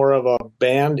off more of a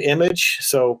band image.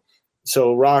 So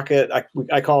Rocket,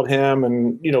 I called him,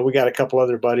 and you know, we got a couple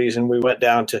other buddies, and we went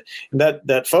down to, and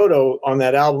that photo on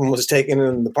that album was taken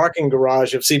in the parking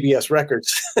garage of CBS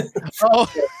Records. Oh,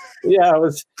 yeah, it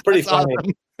was pretty funny.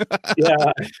 Awesome.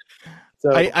 Yeah,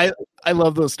 so I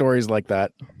love those stories like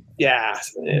that. Yeah,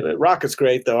 Rocket's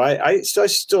great though. I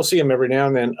still see him every now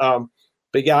and then.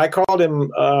 But yeah, I called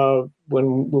him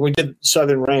when we did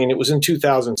Southern Rain. It was in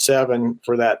 2007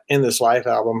 for that In This Life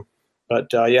album. But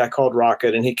yeah, I called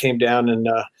Rocket, and he came down, and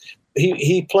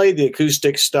he played the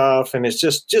acoustic stuff, and it's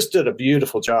just did a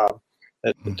beautiful job.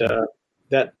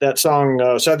 That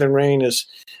song Southern Rain is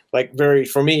like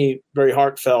for me very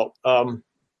heartfelt.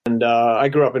 And I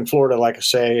grew up in Florida, like I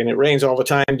say, and it rains all the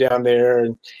time down there.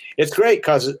 And it's great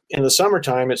because in the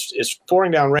summertime, it's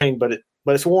pouring down rain, but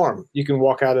it's warm. You can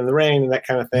walk out in the rain and that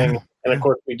kind of thing. And of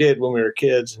course, we did when we were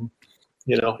kids. And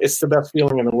you know, it's the best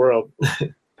feeling in the world.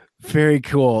 Very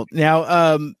cool.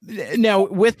 Now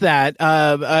with that,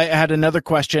 I had another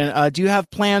question. Do you have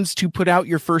plans to put out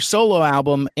your first solo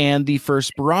album and the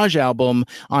first Barrage album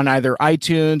on either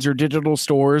iTunes or digital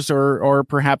stores, or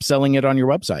perhaps selling it on your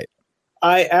website?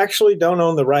 I actually don't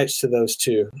own the rights to those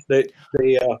two.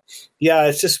 Yeah,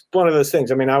 it's just one of those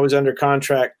things. I mean, I was under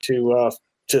contract to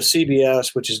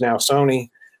CBS, which is now Sony,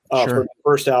 Sure. for the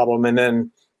first album, and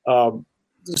then the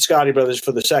Scotti Brothers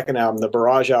for the second album, the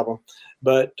Barrage album.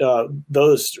 But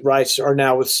those rights are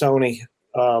now with Sony,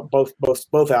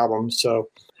 both albums. So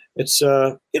it's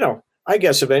I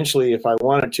guess eventually, if I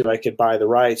wanted to, I could buy the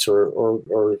rights or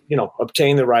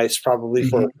obtain the rights probably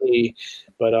for a fee.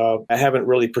 But I haven't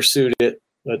really pursued it.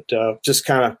 But just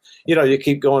kind of, you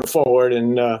keep going forward,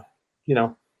 and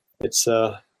it's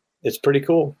pretty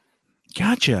cool.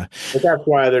 Gotcha. But that's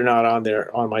why they're not on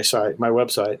there on my site, my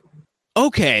website.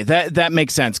 Okay, that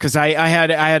makes sense, because I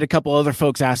had a couple other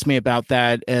folks ask me about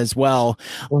that as well.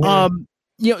 Mm-hmm.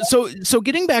 So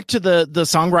getting back to the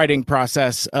songwriting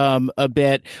process a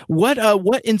bit,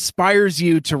 what inspires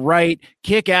you to write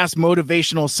kick-ass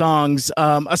motivational songs,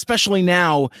 especially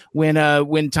now when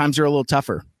times are a little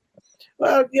tougher?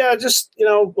 Well, yeah, just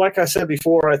like I said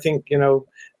before, I think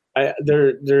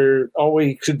there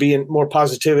always could be more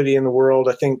positivity in the world.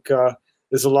 I think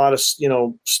there's a lot of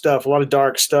stuff, a lot of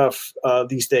dark stuff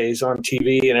these days on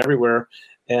TV and everywhere.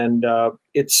 And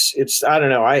it's I don't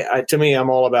know. I to me, I'm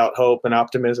all about hope and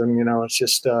optimism. It's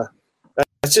just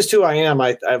that's just who I am.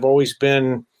 I've always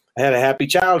been. I had a happy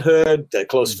childhood, a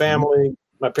close family.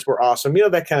 My parents were awesome.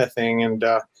 That kind of thing. And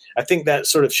I think that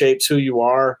sort of shapes who you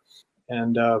are.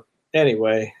 And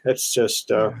anyway, that's just.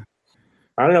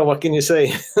 I don't know. What can you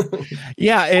say?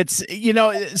 Yeah, it's,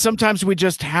 sometimes we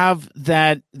just have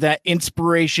that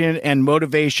inspiration and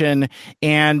motivation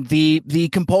and the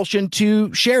compulsion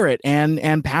to share it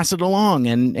and pass it along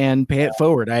and pay it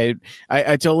forward. I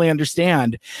totally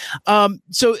understand.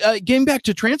 So getting back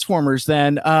to Transformers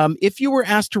then, if you were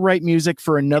asked to write music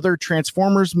for another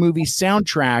Transformers movie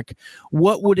soundtrack,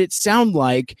 what would it sound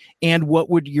like and what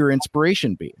would your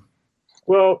inspiration be?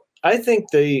 Well, I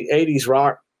think the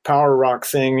 80s power rock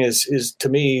thing is to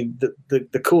me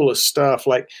the coolest stuff,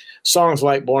 like songs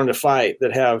like Born to Fight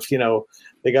that have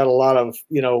they got a lot of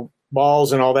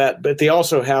balls and all that, but they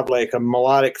also have like a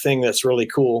melodic thing that's really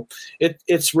cool.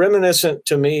 It's reminiscent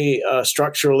to me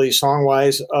structurally, song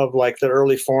wise, of like the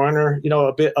early Foreigner,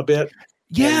 a bit.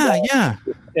 Yeah.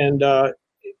 And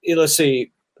let's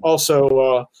see,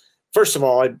 also first of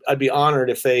all, I'd be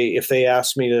honored if they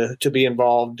asked me to be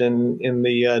involved in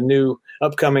the new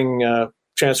upcoming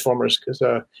Transformers, because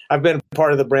I've been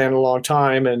part of the brand a long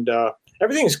time, and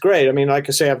everything's great. I mean, like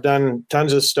I say, I've done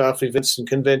tons of stuff, events and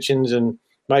conventions, and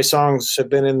my songs have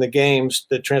been in the games,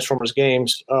 the Transformers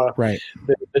games, right?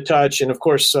 The Touch, and of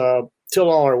course,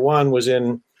 Till All Are One was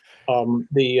in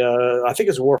I think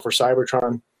it's War for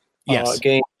Cybertron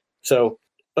game. So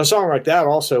a song like that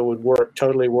also would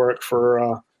totally work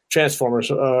for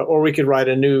Transformers, or we could write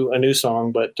a new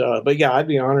song. But yeah, I'd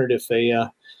be honored if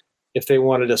they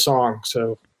wanted a song.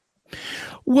 So,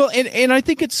 well, and I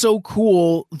think it's so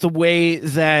cool the way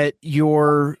that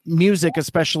your music,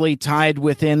 especially tied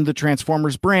within the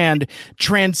Transformers brand,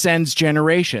 transcends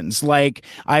generations. Like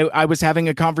I was having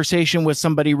a conversation with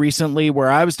somebody recently where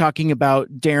I was talking about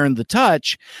Darren the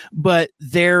Touch, but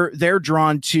they're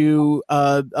drawn to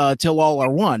Till All Are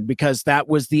One because that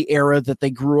was the era that they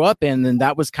grew up in, and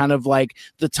that was kind of like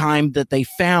the time that they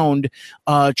found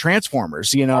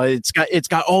Transformers. It's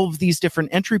got all of these different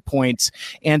entry points,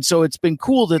 and so it's been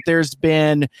cool that there's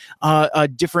been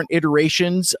different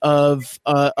iterations of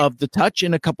the Touch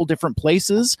in a couple different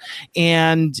places,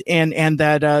 and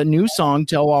that new song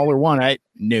Till All Are One,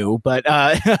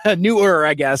 newer,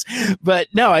 I guess. But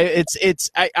no,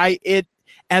 it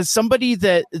as somebody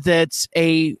that's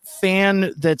a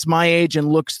fan that's my age and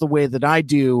looks the way that I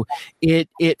do, it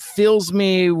fills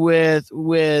me with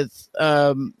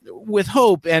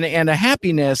hope and a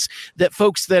happiness that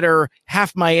folks that are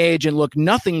half my age and look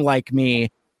nothing like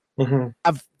me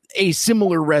have a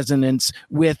similar resonance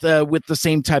with the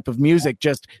same type of music,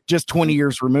 just 20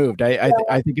 years removed. I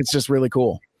think it's just really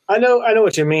cool. I know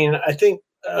what you mean. I think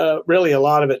really a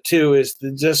lot of it too is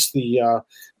just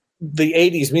the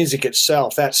 80s music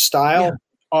itself, that style.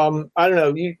 Yeah. I don't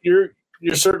know.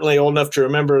 You're certainly old enough to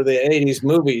remember the 80s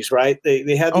movies, right?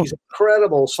 They had these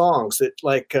incredible songs that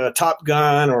like Top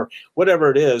Gun or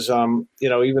whatever it is.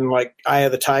 Even like Eye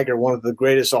of the Tiger, one of the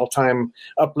greatest all-time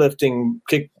uplifting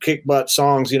kick butt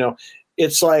songs.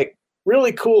 It's like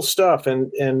really cool stuff.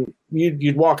 And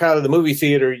you'd walk out of the movie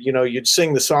theater, you'd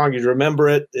sing the song, you'd remember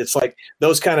it. It's like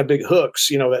those kind of big hooks,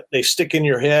 that they stick in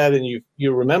your head and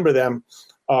you remember them.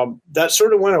 That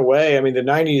sort of went away. I mean, the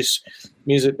 90s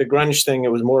music, the grunge thing,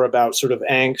 it was more about sort of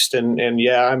angst and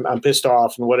I'm pissed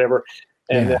off and whatever.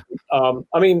 And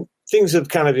I mean, things have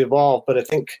kind of evolved, but I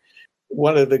think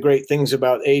one of the great things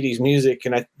about 80s music,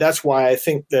 and that's why I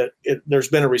think that there's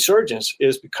been a resurgence,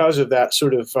 is because of that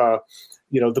sort of,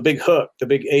 the big hook, the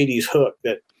big 80s hook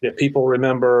that people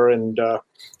remember. And, the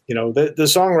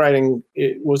songwriting,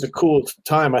 it was a cool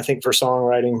time, I think, for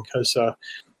songwriting, because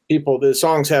the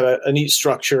songs had a neat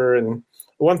structure. And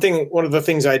one of the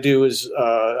things I do is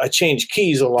I change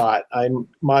keys a lot. I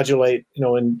modulate,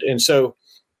 and so,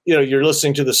 you're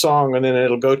listening to the song and then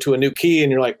it'll go to a new key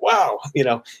and you're like, wow,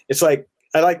 it's like,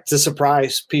 I like to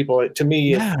surprise people. To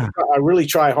me, I really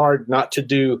try hard not to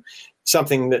do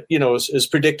something that, is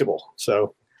predictable.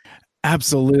 So.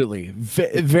 Absolutely.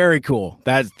 Very cool.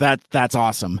 That's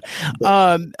awesome.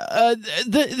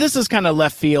 This is kind of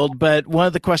left field, but one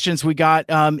of the questions we got,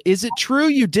 is it true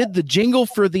you did the jingle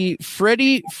for the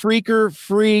Freddy Freaker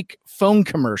Freak phone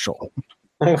commercial?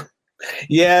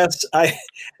 Yes,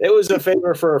 it was a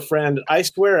favor for a friend. I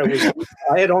swear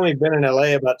I had only been in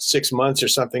LA about 6 months or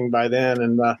something by then.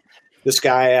 And this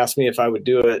guy asked me if I would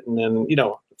do it. And then,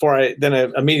 then I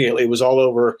immediately was all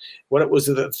over what it was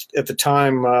at the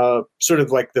time, sort of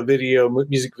like the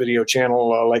music video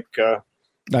channel, like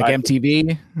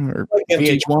MTV or like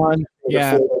VH1.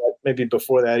 Yeah. Maybe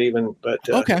before that even, but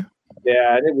okay.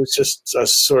 Yeah. And it was just a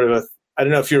sort of I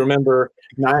don't know if you remember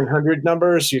 900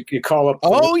 numbers. You call up.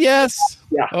 Oh yes.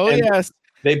 Yeah. Oh yes.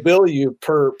 They bill you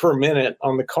per minute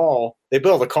on the call. They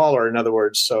bill the caller, in other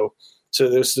words. So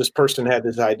this person had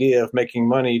this idea of making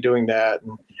money doing that,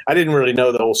 and I didn't really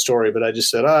know the whole story, but I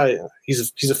just said,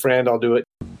 he's a friend. I'll do it.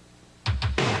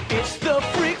 It's the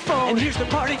freak phone, and here's the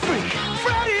party freak.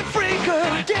 Freddy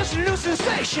Freaker, dancing new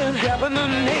sensation, grabbing the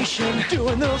nation,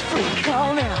 doing the freak.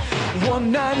 Call now,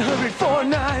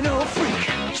 1-900-490-FREAK.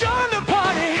 Join the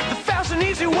party, the fast and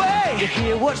easy way to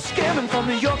hear what's scamming from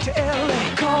New York to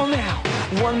LA. Call now,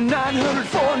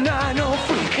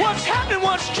 1-900-490-FREAK. What's happening,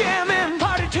 what's jamming,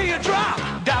 party till you drop.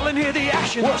 Dial and hear the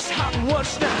action, what's hot and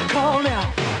what's not. Call now,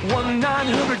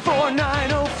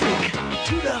 1-900-490-FREAK.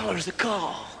 $2 a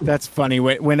call. That's funny.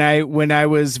 When I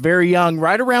was very young,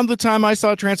 right around the time I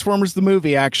saw Transformers the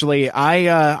movie, actually,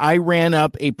 I ran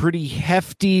up a pretty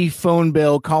hefty phone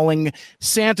bill calling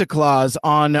Santa Claus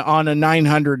on a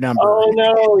 900 number. Oh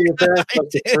no,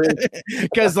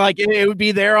 because like it would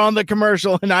be there on the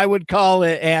commercial, and I would call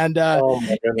it, and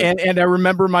and I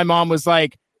remember my mom was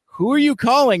like, "Who are you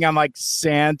calling?" I'm like,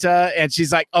 "Santa," and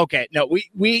she's like, "Okay, no,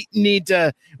 we need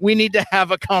to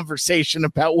have a conversation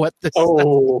about what this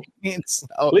means." So,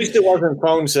 at least it wasn't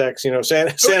phone sex,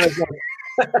 Santa's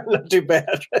not too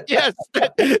bad. Yes,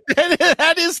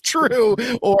 that is true.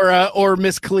 Or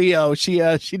Miss Cleo, she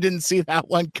didn't see that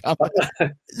one coming.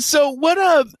 So what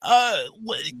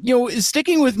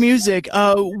sticking with music,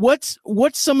 what's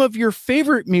some of your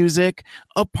favorite music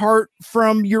apart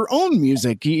from your own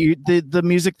music? The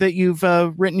music that you've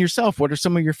written yourself. What are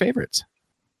some of your favorites?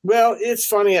 Well, it's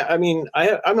funny. I mean,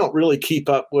 I don't really keep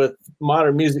up with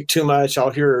modern music too much.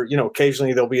 I'll hear,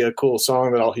 occasionally there'll be a cool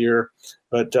song that I'll hear,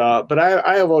 but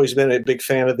I have always been a big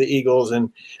fan of the Eagles,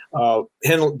 and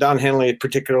Don Henley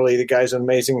particularly. The guy's an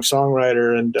amazing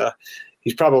songwriter, and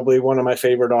he's probably one of my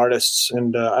favorite artists.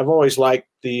 And I've always liked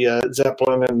the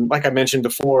Zeppelin, and like I mentioned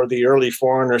before, the early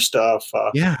Foreigner stuff.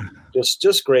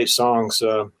 Just great songs.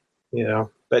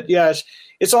 But yeah,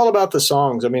 it's all about the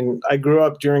songs. I mean, I grew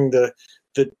up during the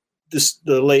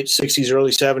late 60s,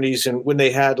 early 70s, and when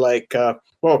they had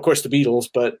of course the Beatles,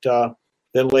 but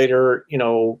then later,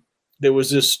 there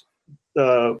was this,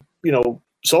 soul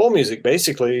music,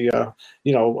 basically,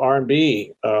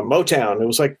 R&B, Motown. It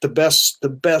was like the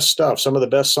best stuff, some of the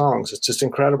best songs. It's just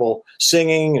incredible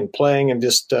singing and playing, and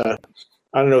just, throughout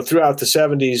the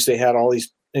 70s, they had all these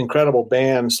incredible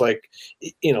bands like,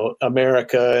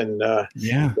 America and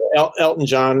Elton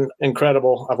John,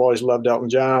 incredible. I've always loved Elton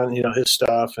John, his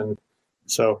stuff. And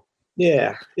so,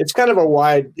 yeah, it's kind of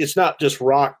it's not just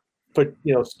rock, but,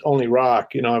 only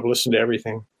rock. I've listened to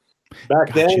everything.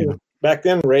 Back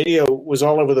then, radio was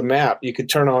all over the map. You could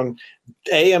turn on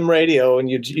AM radio and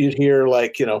you'd hear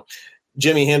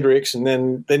Jimi Hendrix, and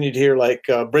then you'd hear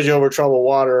Bridge Over Troubled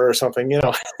Water or something,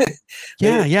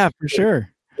 Yeah, for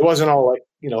sure. It wasn't all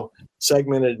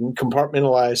segmented and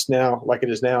compartmentalized now like it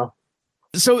is now.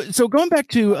 So going back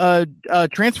to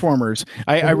Transformers,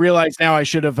 I realize now I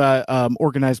should have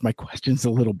organized my questions a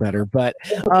little better. But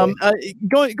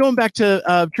going back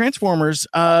to Transformers,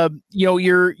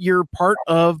 you're part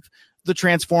of the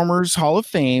Transformers Hall of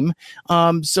Fame.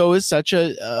 So as such,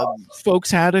 folks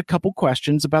had a couple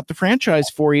questions about the franchise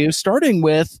for you, starting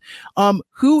with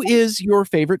who is your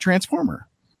favorite Transformer?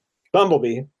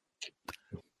 Bumblebee.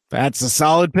 That's a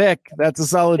solid pick.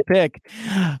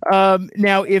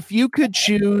 Now, if you could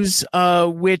choose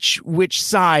which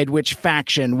side, which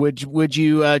faction, would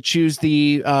you choose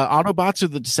the Autobots or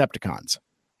the Decepticons?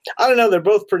 I don't know. They're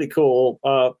both pretty cool.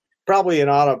 Probably an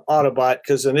Autobot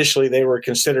because initially they were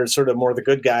considered sort of more the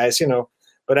good guys,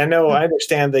 But I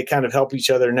understand they kind of help each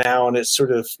other now, and it's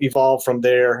sort of evolved from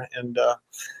there. And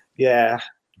yeah.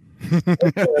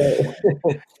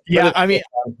 Yeah, I mean,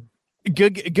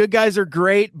 good guys are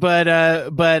great, but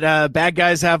bad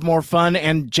guys have more fun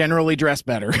and generally dress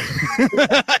better.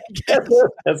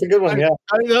 That's a good one. Yeah,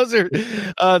 I mean, those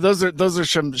are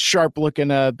some sharp looking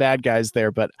bad guys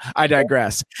there, but I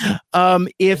digress.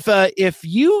 If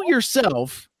you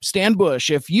yourself, Stan Bush,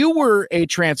 if you were a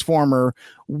Transformer,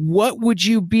 what would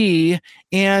you be,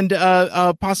 and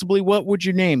possibly what would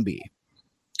your name be?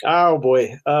 Oh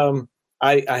boy,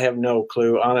 I have no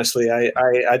clue. Honestly,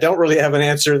 I don't really have an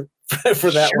answer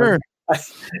for that one.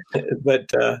 But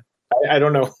I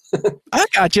don't know. I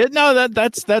got you. No,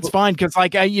 that's fine, because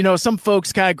some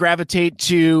folks kind of gravitate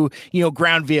to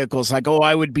ground vehicles, like, oh,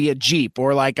 I would be a Jeep,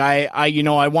 or like I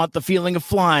want the feeling of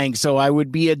flying, so I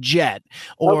would be a jet,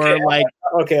 or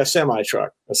a semi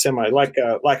truck,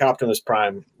 like Optimus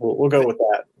Prime. We'll go with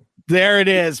that. There it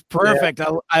is. Perfect.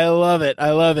 Yeah. I love it.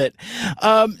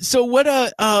 So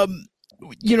what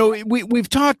we've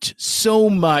talked so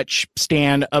much,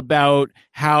 Stan, about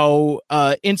how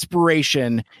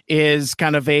inspiration is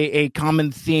kind of a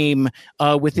common theme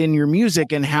within your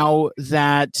music, and how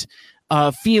that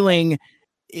feeling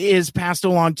is passed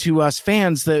along to us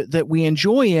fans that we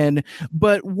enjoy in.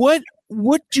 But what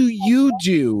do you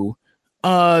do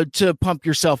to pump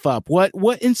yourself up?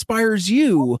 What inspires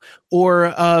you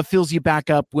or fills you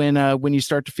back up when you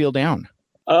start to feel down?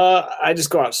 I just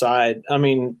go outside. I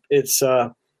mean, it's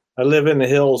I live in the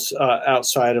hills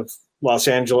outside of Los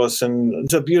Angeles, and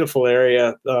it's a beautiful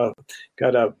area.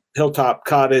 Got a hilltop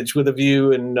cottage with a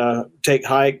view, and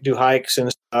do hikes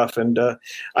and stuff. And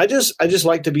I just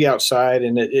like to be outside,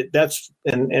 and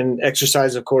and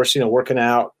exercise, of course. Working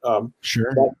out.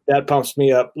 Sure. That pumps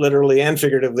me up, literally and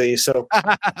figuratively. So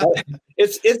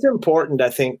it's important, I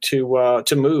think, to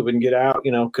move and get out.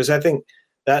 Because I think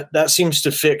that seems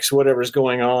to fix whatever's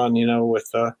going on, with,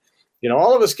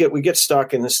 all of us we get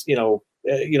stuck in this,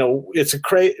 it's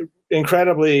a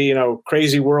incredibly,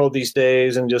 crazy world these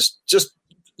days. And just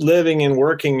living and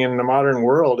working in the modern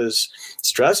world is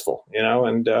stressful,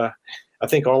 and I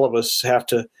think all of us have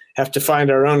to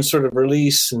find our own sort of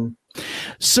release. And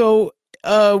so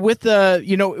with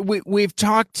we've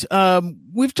talked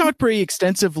pretty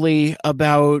extensively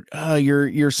about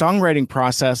your songwriting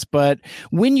process, but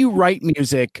when you write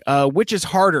music, which is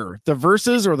harder, the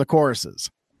verses or the choruses?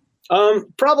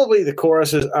 Probably the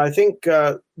choruses. I think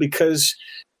because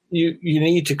you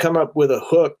need to come up with a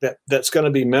hook that's going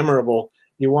to be memorable.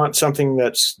 You want something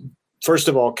that's, first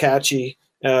of all, catchy.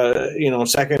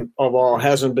 Second of all,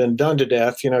 hasn't been done to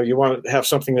death. You want to have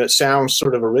something that sounds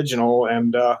sort of original.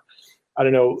 And I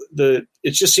don't know,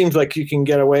 it just seems like you can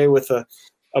get away with a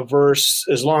verse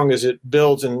as long as it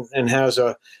builds and has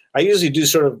I usually do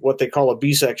sort of what they call a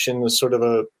B section, is sort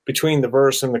of between the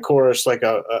verse and the chorus, like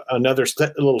another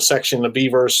little section, a B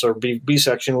verse or B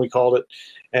section, we called it.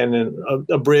 And then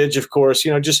a bridge, of course,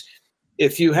 just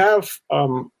if you have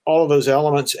all of those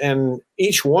elements, and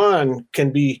each one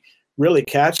can be really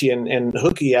catchy and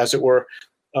hooky, as it were,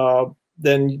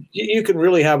 then you can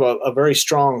really have a very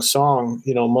strong song,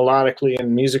 melodically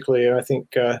and musically. And I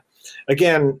think,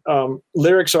 again,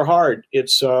 lyrics are hard.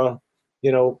 It's,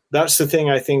 that's the thing.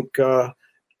 I think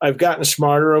I've gotten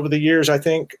smarter over the years, I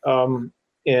think.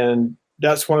 And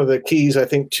that's one of the keys, I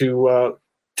think, to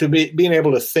being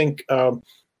able to think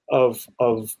of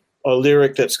a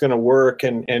lyric that's going to work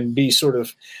and be sort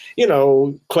of,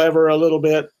 clever a little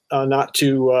bit, not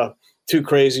too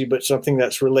crazy, but something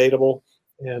that's relatable.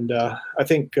 And I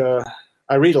think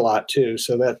I read a lot too,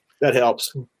 so that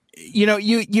helps.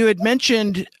 You had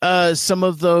mentioned some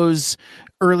of those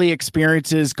early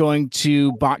experiences going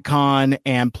to BotCon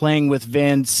and playing with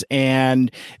Vince and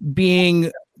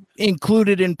being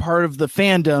included in part of the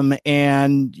fandom,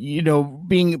 and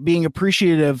being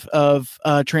appreciative of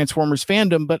Transformers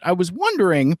fandom. But I was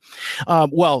wondering,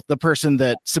 the person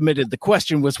that submitted the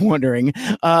question was wondering,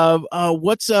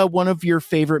 what's one of your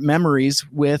favorite memories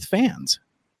with fans?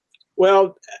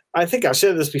 Well, I think I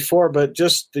said this before, but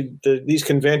just these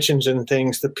conventions and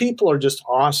things, the people are just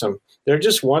awesome. They're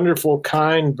just wonderful,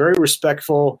 kind, very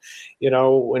respectful.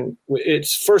 When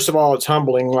it's, first of all, it's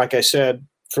humbling, like I said,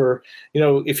 for,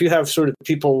 if you have sort of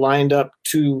people lined up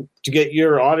to get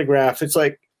your autograph, it's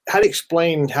like, how do you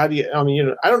explain, I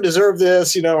mean, I don't deserve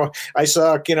this, I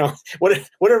suck,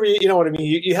 whatever, you know what I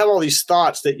mean? You have all these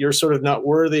thoughts that you're sort of not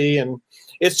worthy. And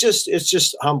it's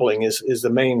just humbling is the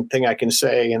main thing I can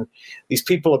say. And these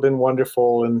people have been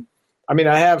wonderful. And I mean,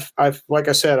 I've, like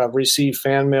I said, I've received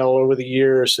fan mail over the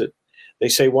years that they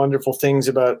say wonderful things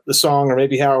about the song, or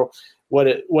maybe what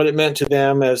it meant to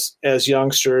them as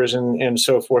youngsters and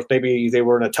so forth. Maybe they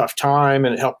were in a tough time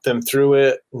and it helped them through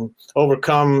it and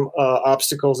overcome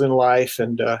obstacles in life.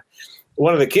 And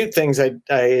one of the cute things, I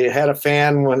had a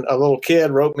fan when a little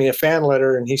kid wrote me a fan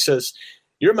letter, and he says,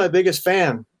 "You're my biggest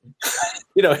fan."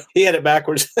 He had it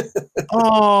backwards.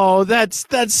 Oh,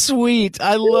 that's sweet.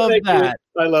 I love that.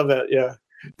 I love that. Yeah.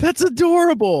 That's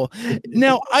adorable.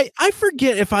 Now, I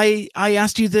forget if I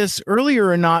asked you this earlier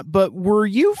or not, but were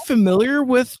you familiar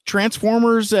with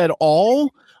Transformers at all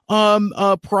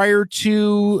prior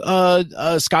to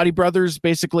Scotti Brothers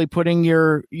basically putting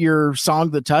your song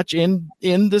 "The Touch" in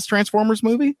this Transformers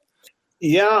movie?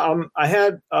 Yeah, I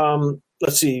had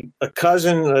let's see, a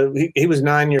cousin. He was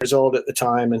 9 years old at the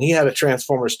time, and he had a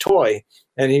Transformers toy,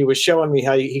 and he was showing me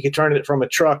how he could turn it from a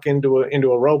truck into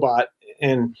a robot.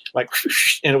 And and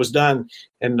it was done.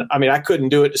 And I mean, I couldn't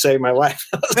do it to save my life.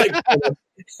 I was like,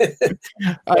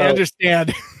 I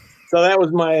understand. So that was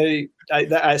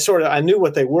I knew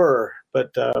what they were,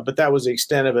 but that was the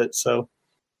extent of it. So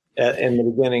in the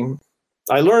beginning,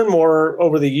 I learned more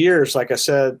over the years, like I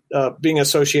said, being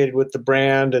associated with the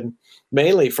brand, and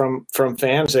mainly from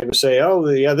fans. They would say, "Oh,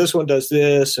 yeah, this one does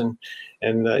this," and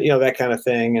that kind of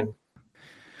thing. And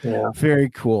yeah,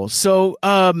 very cool. So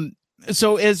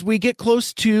as we get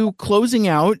close to closing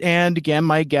out, and again,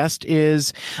 my guest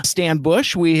is Stan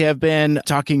Bush. We have been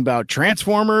talking about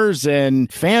Transformers and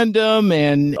fandom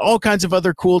and all kinds of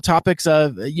other cool topics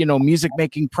of, music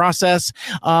making process.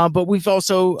 But we've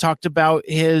also talked about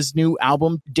his new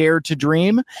album, Dare to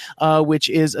Dream, which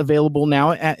is available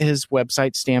now at his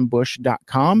website,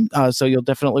 stanbush.com. So you'll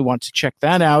definitely want to check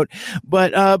that out.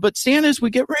 But Stan, as we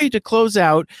get ready to close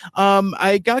out,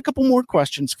 I got a couple more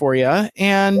questions for you.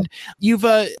 And you've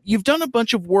done a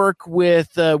bunch of work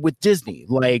with Disney,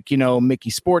 like Mickey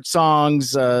sports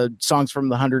songs, songs from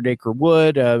the 100 Acre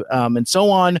Wood, and so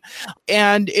on.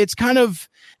 And it's kind of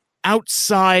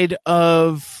outside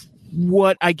of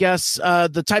what I guess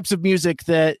the types of music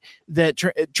that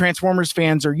Transformers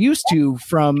fans are used to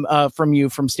from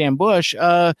Stan Bush.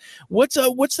 What's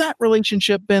that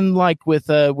relationship been like with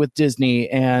Disney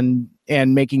and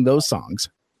making those songs?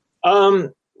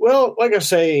 Well, like I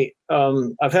say,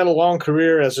 I've had a long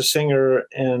career as a singer,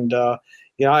 and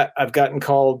I've gotten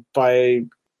called by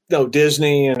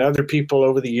Disney and other people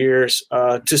over the years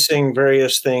to sing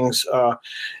various things,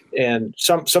 and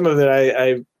some of it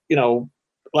I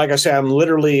like I say, I'm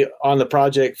literally on the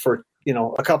project for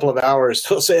a couple of hours.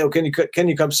 They'll say, "Oh, can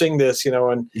you come sing this?"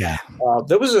 And yeah,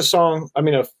 there was a song,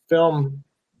 TV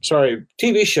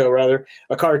show rather,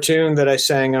 a cartoon that I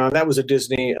sang on. That was a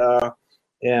Disney.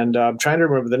 And I'm trying to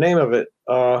remember the name of it.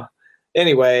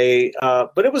 Anyway,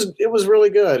 but it was really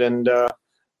good, and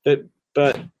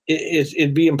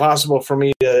it'd be impossible for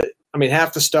me to. I mean,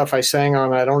 half the stuff I sang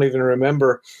on, I don't even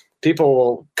remember. People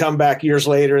will come back years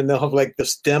later and they'll have like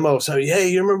this demo. So,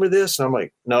 hey, you remember this? And I'm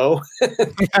like, no.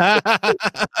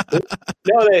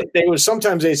 No, they would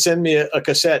sometimes they'd send me a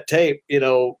cassette tape,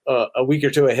 a week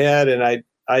or two ahead, and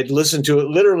I'd listen to it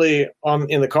literally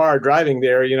in the car driving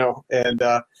there, and.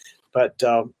 But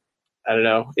I don't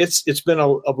know. It's been a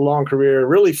long career.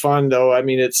 Really fun though. I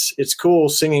mean, it's cool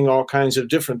singing all kinds of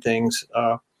different things,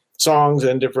 songs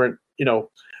and different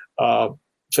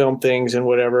film things and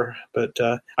whatever. But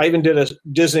I even did a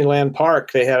Disneyland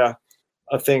park. They had a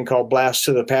thing called Blast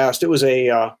to the Past. It was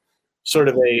a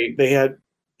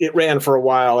it ran for a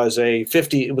while as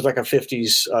it was like a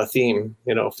 50s theme,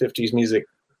 50s music.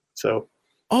 So.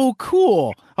 Oh,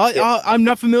 cool. I'm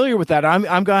not familiar with that. I'm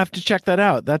going to have to check that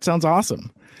out. That sounds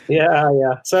awesome. Yeah.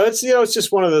 So it's, it's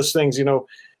just one of those things,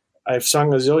 I've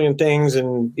sung a zillion things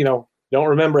and, don't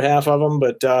remember half of them,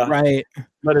 but right.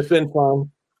 But it's been fun.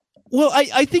 Well,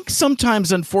 I think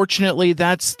sometimes, unfortunately,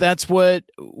 that's what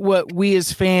we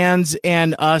as fans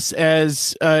and us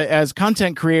as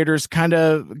content creators kind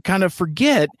of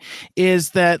forget is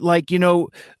that, like,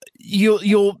 you'll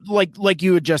like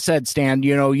you had just said, Stan,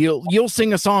 you'll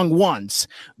sing a song once,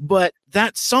 but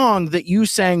that song that you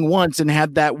sang once and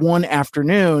had that one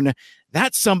afternoon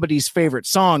that's somebody's favorite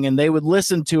song, and they would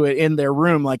listen to it in their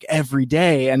room like every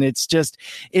day. And it's just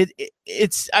I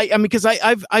mean, because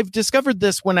I've discovered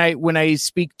this when I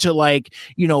speak to, like,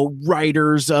 you know,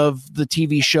 writers of the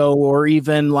TV show, or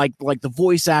even like the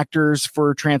voice actors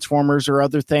for Transformers or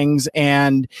other things,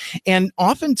 and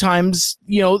oftentimes,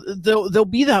 you know, there'll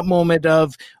be that moment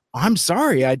of, I'm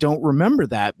sorry, I don't remember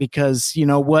that, because, you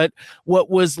know, what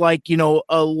was, like, you know,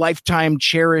 a lifetime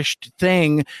cherished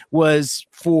thing was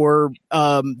for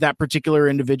that particular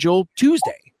individual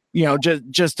Tuesday. You know,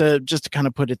 just to kind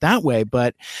of put it that way.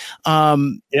 But that's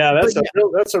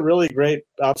a really great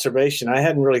observation. I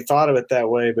hadn't really thought of it that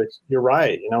way, but you're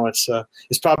right. You know, it's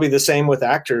probably the same with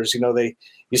actors. You know,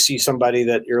 you see somebody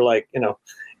that you're like, you know,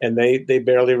 and they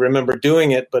barely remember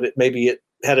doing it, but maybe it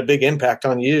had a big impact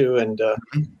on you, and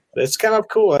it's kind of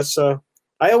cool. That's I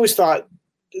always thought,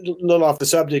 a little off the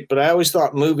subject, but I always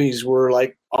thought movies were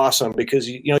like awesome, because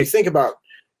you know, you think about,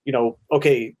 you know,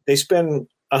 okay, they spend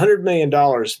 $100 million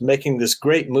making this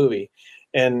great movie,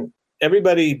 and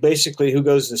everybody basically who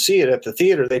goes to see it at the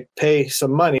theater, they pay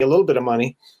some money, a little bit of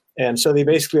money. And so they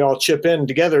basically all chip in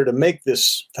together to make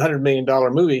this $100 million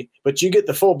movie, but you get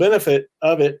the full benefit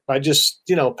of it by just,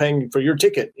 you know, paying for your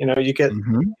ticket. You know, you get, you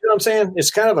know what I'm saying?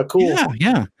 It's kind of a cool,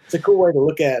 it's a cool way to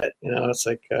look at it. You know, it's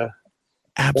like,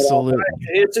 absolutely.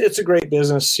 It's a great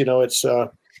business. You know, it's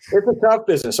a tough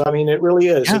business. I mean, it really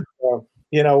is. Yeah.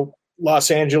 You know,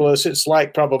 Los Angeles, it's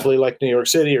like probably like New York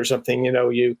City or something. You know,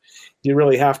 you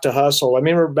really have to hustle. I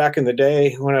remember back in the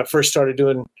day when I first started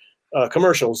doing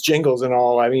commercials, jingles and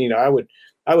all. I mean, you know,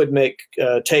 I would make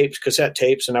cassette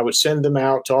tapes, and I would send them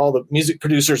out to all the music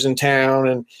producers in town,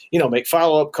 and, you know, make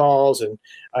follow-up calls. And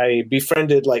I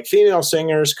befriended like female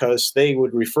singers, because they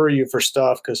would refer you for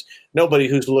stuff, because nobody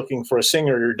who's looking for a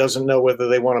singer doesn't know whether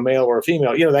they want a male or a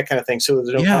female, you know, that kind of thing. So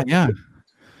there's no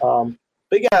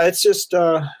but yeah, it's just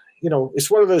you know,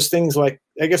 it's one of those things, like,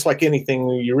 I guess like anything,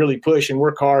 you really push and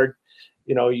work hard,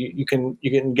 you know, you can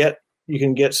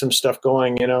get some stuff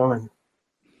going, you know,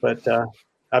 but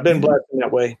I've been blessed in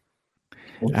that way.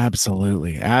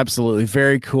 Absolutely.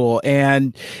 Very cool.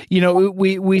 And, you know,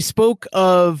 we spoke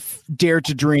of Dare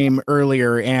to Dream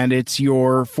earlier, and it's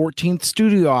your 14th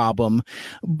studio album,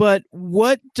 but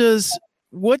what does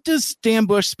Dan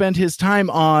Bush spend his time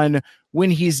on when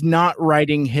he's not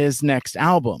writing his next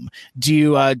album? Do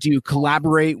you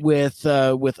collaborate with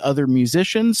other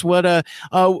musicians? I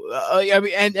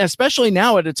mean, and especially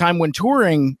now at a time when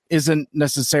touring isn't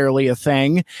necessarily a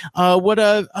thing, what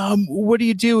do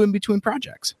you do in between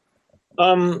projects?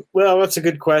 Well, that's a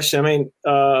good question. I mean,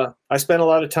 I spend a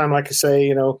lot of time, like I say,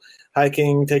 you know,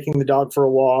 hiking, taking the dog for a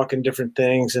walk, and different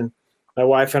things. And my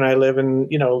wife and I live in,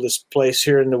 you know, this place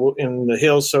here in the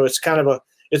hills, so it's kind of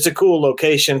it's a cool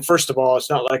location. First of all, it's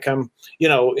not like I'm, you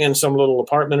know, in some little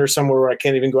apartment or somewhere where I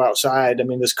can't even go outside. I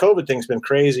mean, this COVID thing's been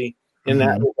crazy in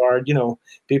that regard. You know,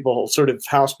 people sort of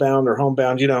housebound or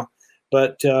homebound, you know.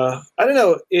 But I don't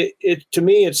know. It to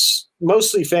me, it's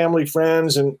mostly family and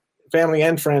friends, and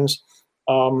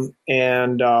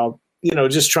you know,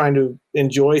 just trying to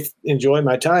enjoy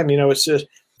my time. You know, it's just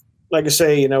like I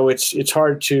say, you know, it's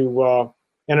hard to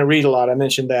and I read a lot. I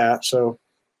mentioned that, so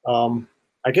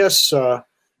I guess.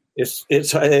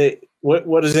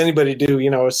 What does anybody do? You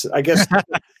know, I guess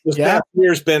this past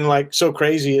year's been like so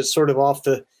crazy. It's sort of off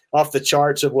the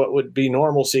charts of what would be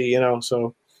normalcy, you know.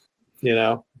 So, you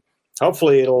know,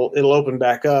 hopefully it'll open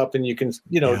back up, and you can,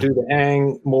 you know, do the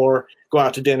hang more, go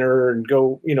out to dinner, and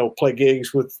go, you know, play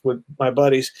gigs with my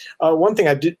buddies. One thing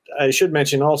I should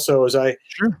mention also is I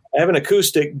have an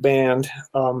acoustic band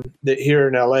that here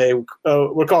in LA.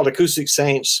 We're called Acoustic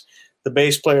Saints. The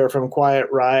bass player from Quiet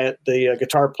Riot, the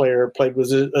guitar player played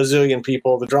with a zillion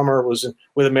people. The drummer was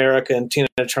with America and Tina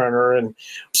Turner, and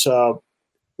it's a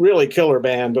really killer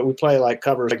band. But we play like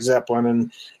covers like Zeppelin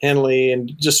and Henley,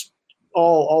 and just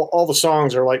all the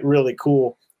songs are like really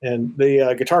cool. And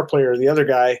the guitar player, the other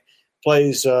guy,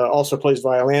 also plays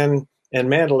violin and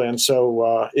mandolin,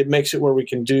 so it makes it where we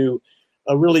can do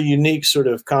a really unique sort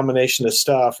of combination of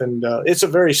stuff. And it's a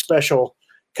very special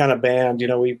kind of band. You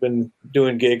know, we've been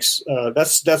doing gigs.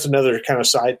 That's another kind of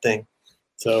side thing.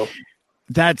 So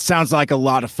that sounds like a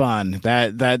lot of fun.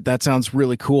 That sounds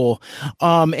really cool.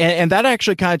 And that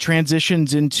actually kind of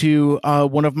transitions into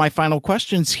one of my final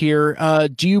questions here.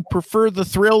 Do you prefer the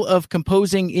thrill of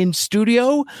composing in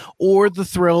studio or the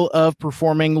thrill of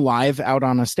performing live out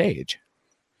on a stage?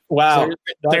 Wow. So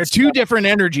they're two different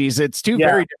energies. It's two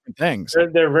very different things.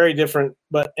 They're very different,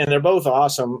 and they're both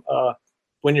awesome.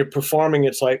 When you're performing,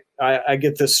 it's like I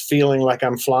get this feeling like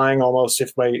I'm flying almost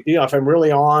if I'm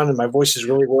really on and my voice is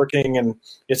really working, and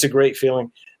it's a great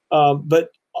feeling. But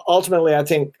ultimately, I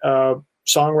think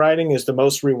songwriting is the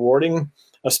most rewarding,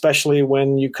 especially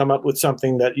when you come up with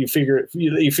something that you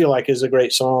feel like is a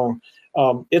great song.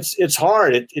 It's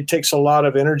hard. It takes a lot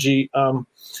of energy.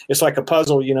 It's like a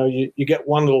puzzle. You get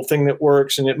one little thing that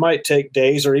works, and it might take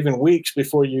days or even weeks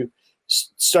before you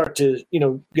start to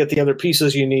get the other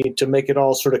pieces you need to make it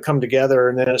all sort of come together.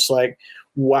 And then it's like,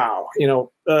 wow,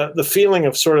 the feeling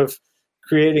of sort of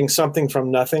creating something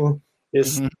from nothing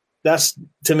is that's,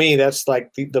 to me, that's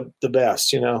like the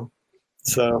best.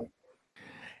 So.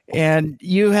 And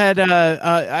you had,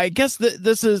 I guess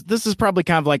this is probably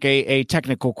kind of like a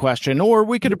technical question, or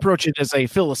we could approach it as a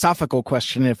philosophical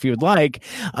question if you'd like.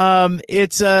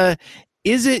 Is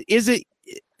it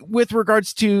with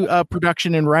regards to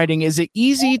production and writing, is it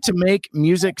easy to make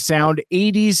music sound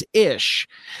 80s-ish?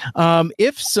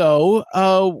 If so,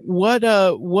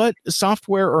 what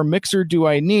software or mixer do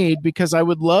I need? Because I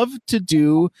would love to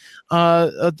do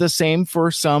the same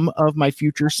for some of my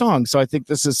future songs. So I think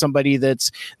this is somebody that's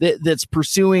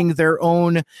pursuing their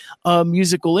own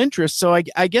musical interests. So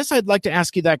I guess I'd like to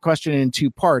ask you that question in two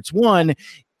parts. One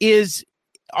is,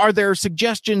 are there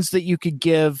suggestions that you could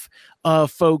give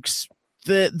folks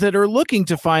that are looking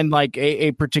to find like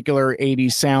a particular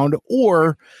 80s sound,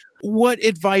 or what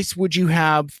advice would you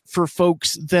have for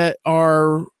folks that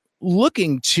are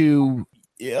looking to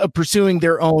pursuing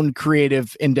their own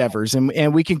creative endeavors?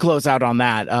 And we can close out on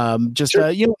that.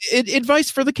 Sure. Advice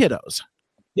for the kiddos.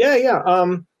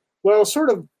 Yeah. Well,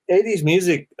 sort of 80s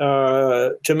music,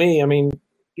 to me, I mean,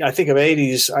 I think of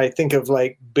 80s, I think of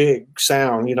like big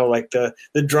sound, like the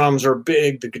drums are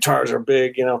big, the guitars are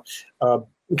big,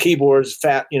 keyboards,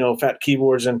 fat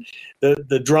keyboards, and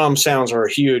the drum sounds are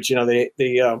huge.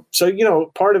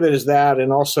 So part of it is that,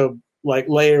 and also like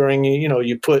layering.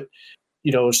 You put,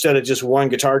 instead of just one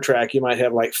guitar track, you might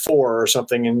have like four or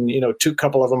something, and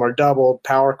couple of them are double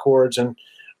power chords, and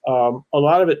a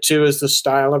lot of it too is the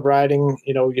style of writing.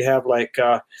 You have like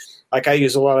I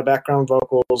use a lot of background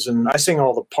vocals, and I sing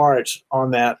all the parts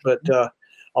on that, but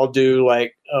I'll do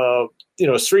like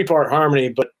it's 3-part harmony,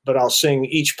 but I'll sing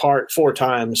each part 4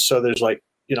 times. So there's like,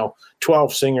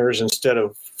 12 singers instead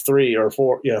of 3 or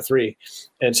 4. Yeah, 3.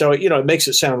 And so, it makes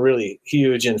it sound really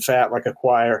huge and fat like a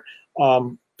choir.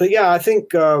 But yeah, I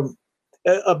think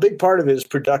a big part of it is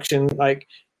production. Like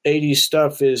 80s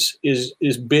stuff is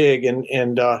big,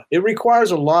 and it requires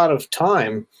a lot of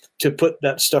time to put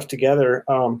that stuff together.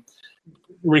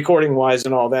 Recording wise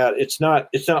and all that, it's not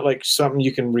like something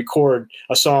you can record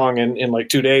a song in like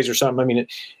 2 days or something. I mean,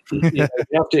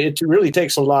 it really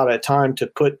takes a lot of time to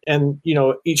put, and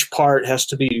each part has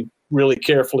to be really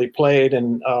carefully played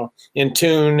and in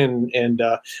tune, and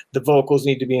the vocals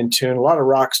need to be in tune. A lot of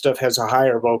rock stuff has a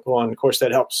higher vocal, and of course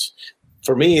that helps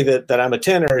for me that I'm a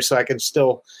tenor, so I can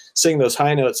still sing those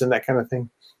high notes and that kind of thing.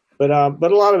 But a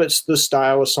lot of it's the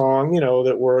style of song,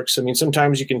 that works. I mean,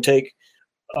 sometimes you can take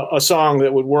a song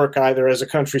that would work either as a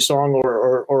country song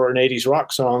or an 80s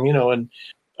rock song, and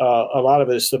a lot of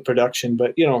it is the production.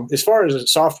 But, as far as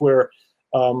software,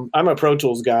 I'm a Pro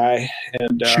Tools guy,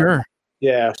 and sure.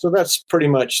 Yeah, so that's pretty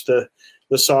much the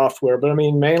software. But I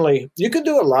mean, mainly you can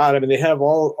do a lot. I mean, they have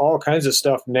all kinds of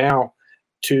stuff now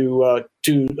to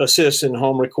assist in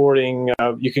home recording.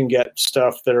 You can get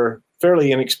stuff that are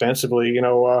fairly inexpensively,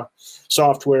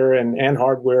 software and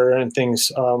hardware and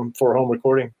things for home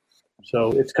recording.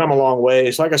 So it's come a long way.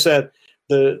 It's like I said,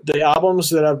 the albums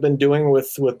that I've been doing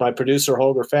with my producer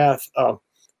Holger Fath,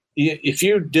 if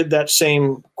you did that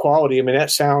same quality, I mean, that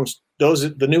sounds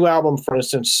the new album, for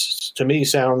instance, to me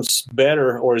sounds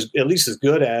better, or at least as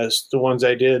good as the ones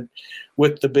I did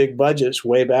with the big budgets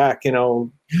way back.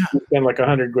 Spend like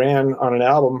 $100,000 on an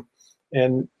album,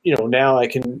 and now I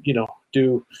can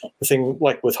do the thing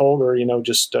like with Holger,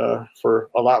 just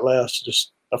for a lot less,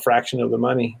 just a fraction of the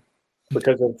money,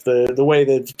 because of the way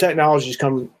that the technology's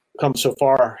come so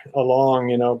far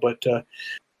along, but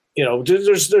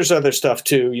there's other stuff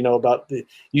too, about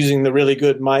using the really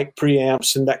good mic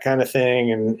preamps and that kind of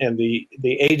thing, and the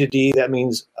A to D, that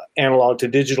means analog to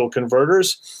digital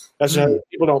converters. That's another,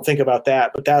 people don't think about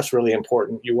that, but that's really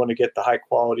important. You want to get the high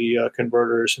quality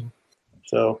converters.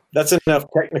 So that's enough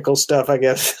technical stuff, I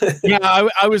guess. Yeah,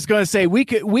 I was going to say we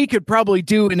could probably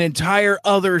do an entire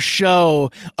other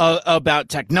show about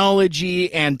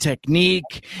technology and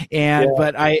technique,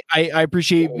 but I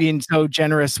appreciate being so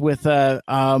generous with that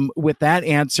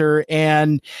answer.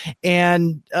 And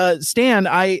Stan,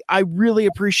 I really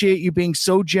appreciate you being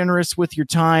so generous with your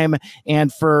time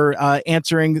and for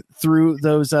answering through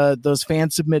those fan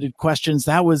submitted questions.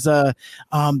 That was a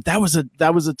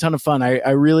ton of fun.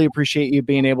 I really appreciate you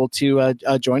being able to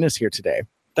join us here today.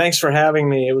 Thanks for having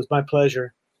me. It was my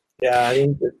pleasure. Yeah, I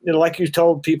mean, like you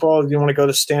told people, you want to go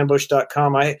to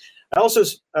stanbush.com.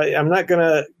 I'm not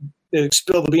going to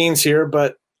spill the beans here,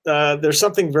 but there's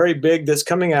something very big that's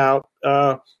coming out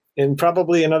in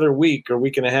probably another week or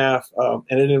week and a half,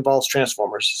 and it involves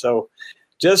Transformers. So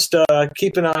just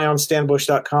keep an eye on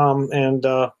stanbush.com, and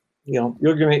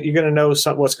you're gonna know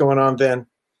what's going on then.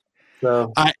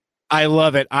 So I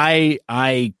love it.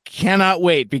 I cannot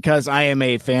wait because I am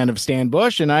a fan of Stan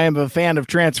Bush and I am a fan of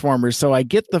Transformers. So I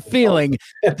get the feeling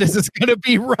that this is going to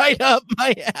be right up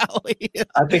my alley.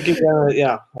 I think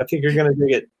you're gonna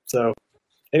dig it. So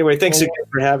anyway, thanks again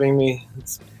for having me.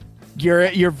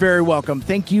 You're very welcome.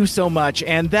 Thank you so much.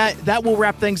 And that will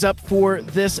wrap things up for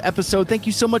this episode. Thank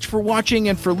you so much for watching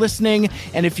and for listening.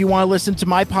 And if you want to listen to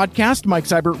my podcast, Mike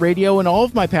Seibert Radio, and all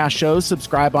of my past shows,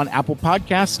 subscribe on Apple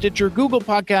Podcasts, Stitcher, Google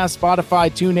Podcasts,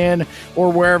 Spotify, TuneIn, or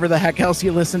wherever the heck else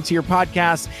you listen to your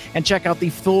podcasts. And check out the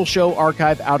full show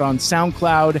archive out on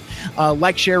SoundCloud.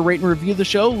 Like, share, rate, and review the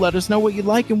show. Let us know what you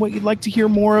like and what you'd like to hear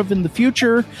more of in the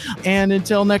future. And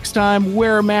until next time,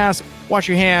 wear a mask, wash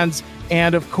your hands,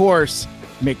 and of course,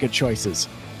 make good choices.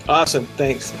 Awesome.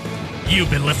 Thanks. You've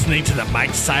been listening to the Mike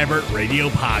Seibert Radio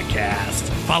Podcast.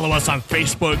 Follow us on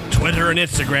Facebook, Twitter, and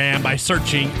Instagram by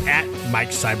searching at Mike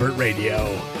Seibert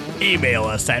Radio. Email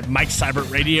us at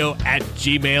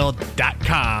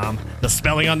MikeSeibertRadio@gmail.com. The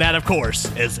spelling on that, of course,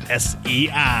 is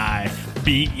SEIBERT.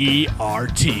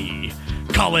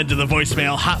 Call into the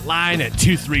voicemail hotline at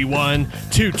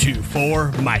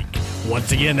 231-224-MIKE.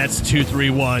 Once again, that's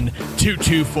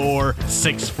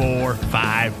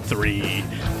 231-224-6453.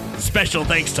 Special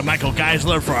thanks to Michael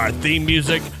Geisler for our theme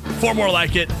music. For more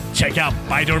like it, check out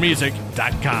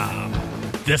ByDoorMusic.com.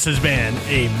 This has been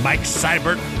a Mike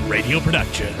Seibert radio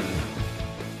production.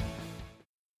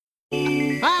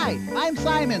 Hi, I'm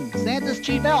Simon, Santa's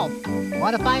chief elf.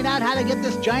 Want to find out how to get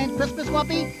this giant Christmas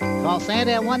whoopee? Call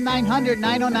Santa at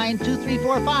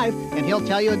 1-900-909-2345 and he'll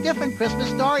tell you a different Christmas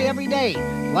story every day.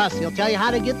 Plus, he'll tell you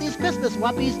how to get these Christmas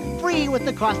whoopies free with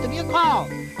the cost of your call.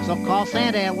 So call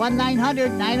Santa at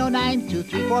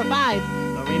 1-900-909-2345.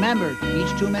 But remember,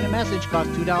 each 2-minute message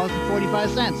costs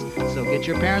 $2.45, so get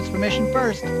your parents' permission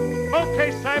first.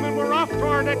 Okay, Simon, we're off to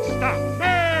our next stop.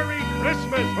 Merry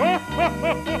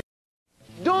Christmas!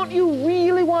 Don't you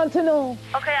really want to know?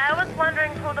 Okay, I was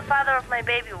wondering who the father of my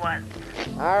baby was.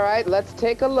 All right, let's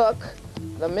take a look.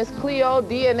 The Miss Cleo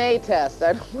DNA test.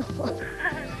 I'm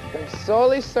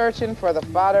solely searching for the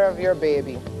father of your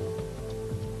baby.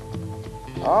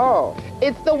 Oh,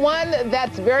 it's the one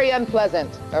that's very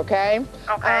unpleasant, okay?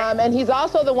 Okay. And he's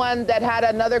also the one that had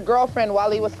another girlfriend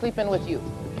while he was sleeping with you.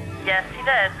 Yes, he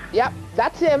did. Yep,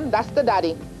 that's him. That's the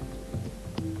daddy.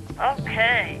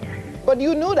 Okay. But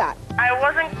you knew that. I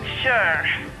wasn't sure.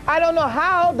 I don't know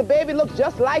how. The baby looked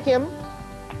just like him.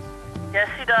 Yes,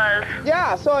 he does.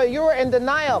 Yeah, so you were in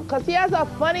denial. Because he has a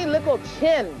funny little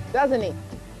chin, doesn't he?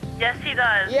 Yes, he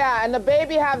does. Yeah, and the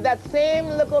baby have that same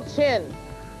little chin.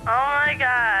 Oh, my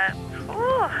God.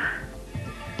 Ooh.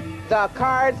 The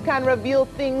cards can reveal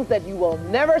things that you will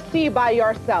never see by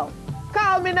yourself.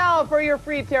 Call me now for your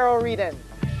free tarot reading.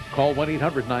 Call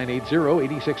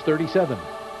 1-800-980-8637.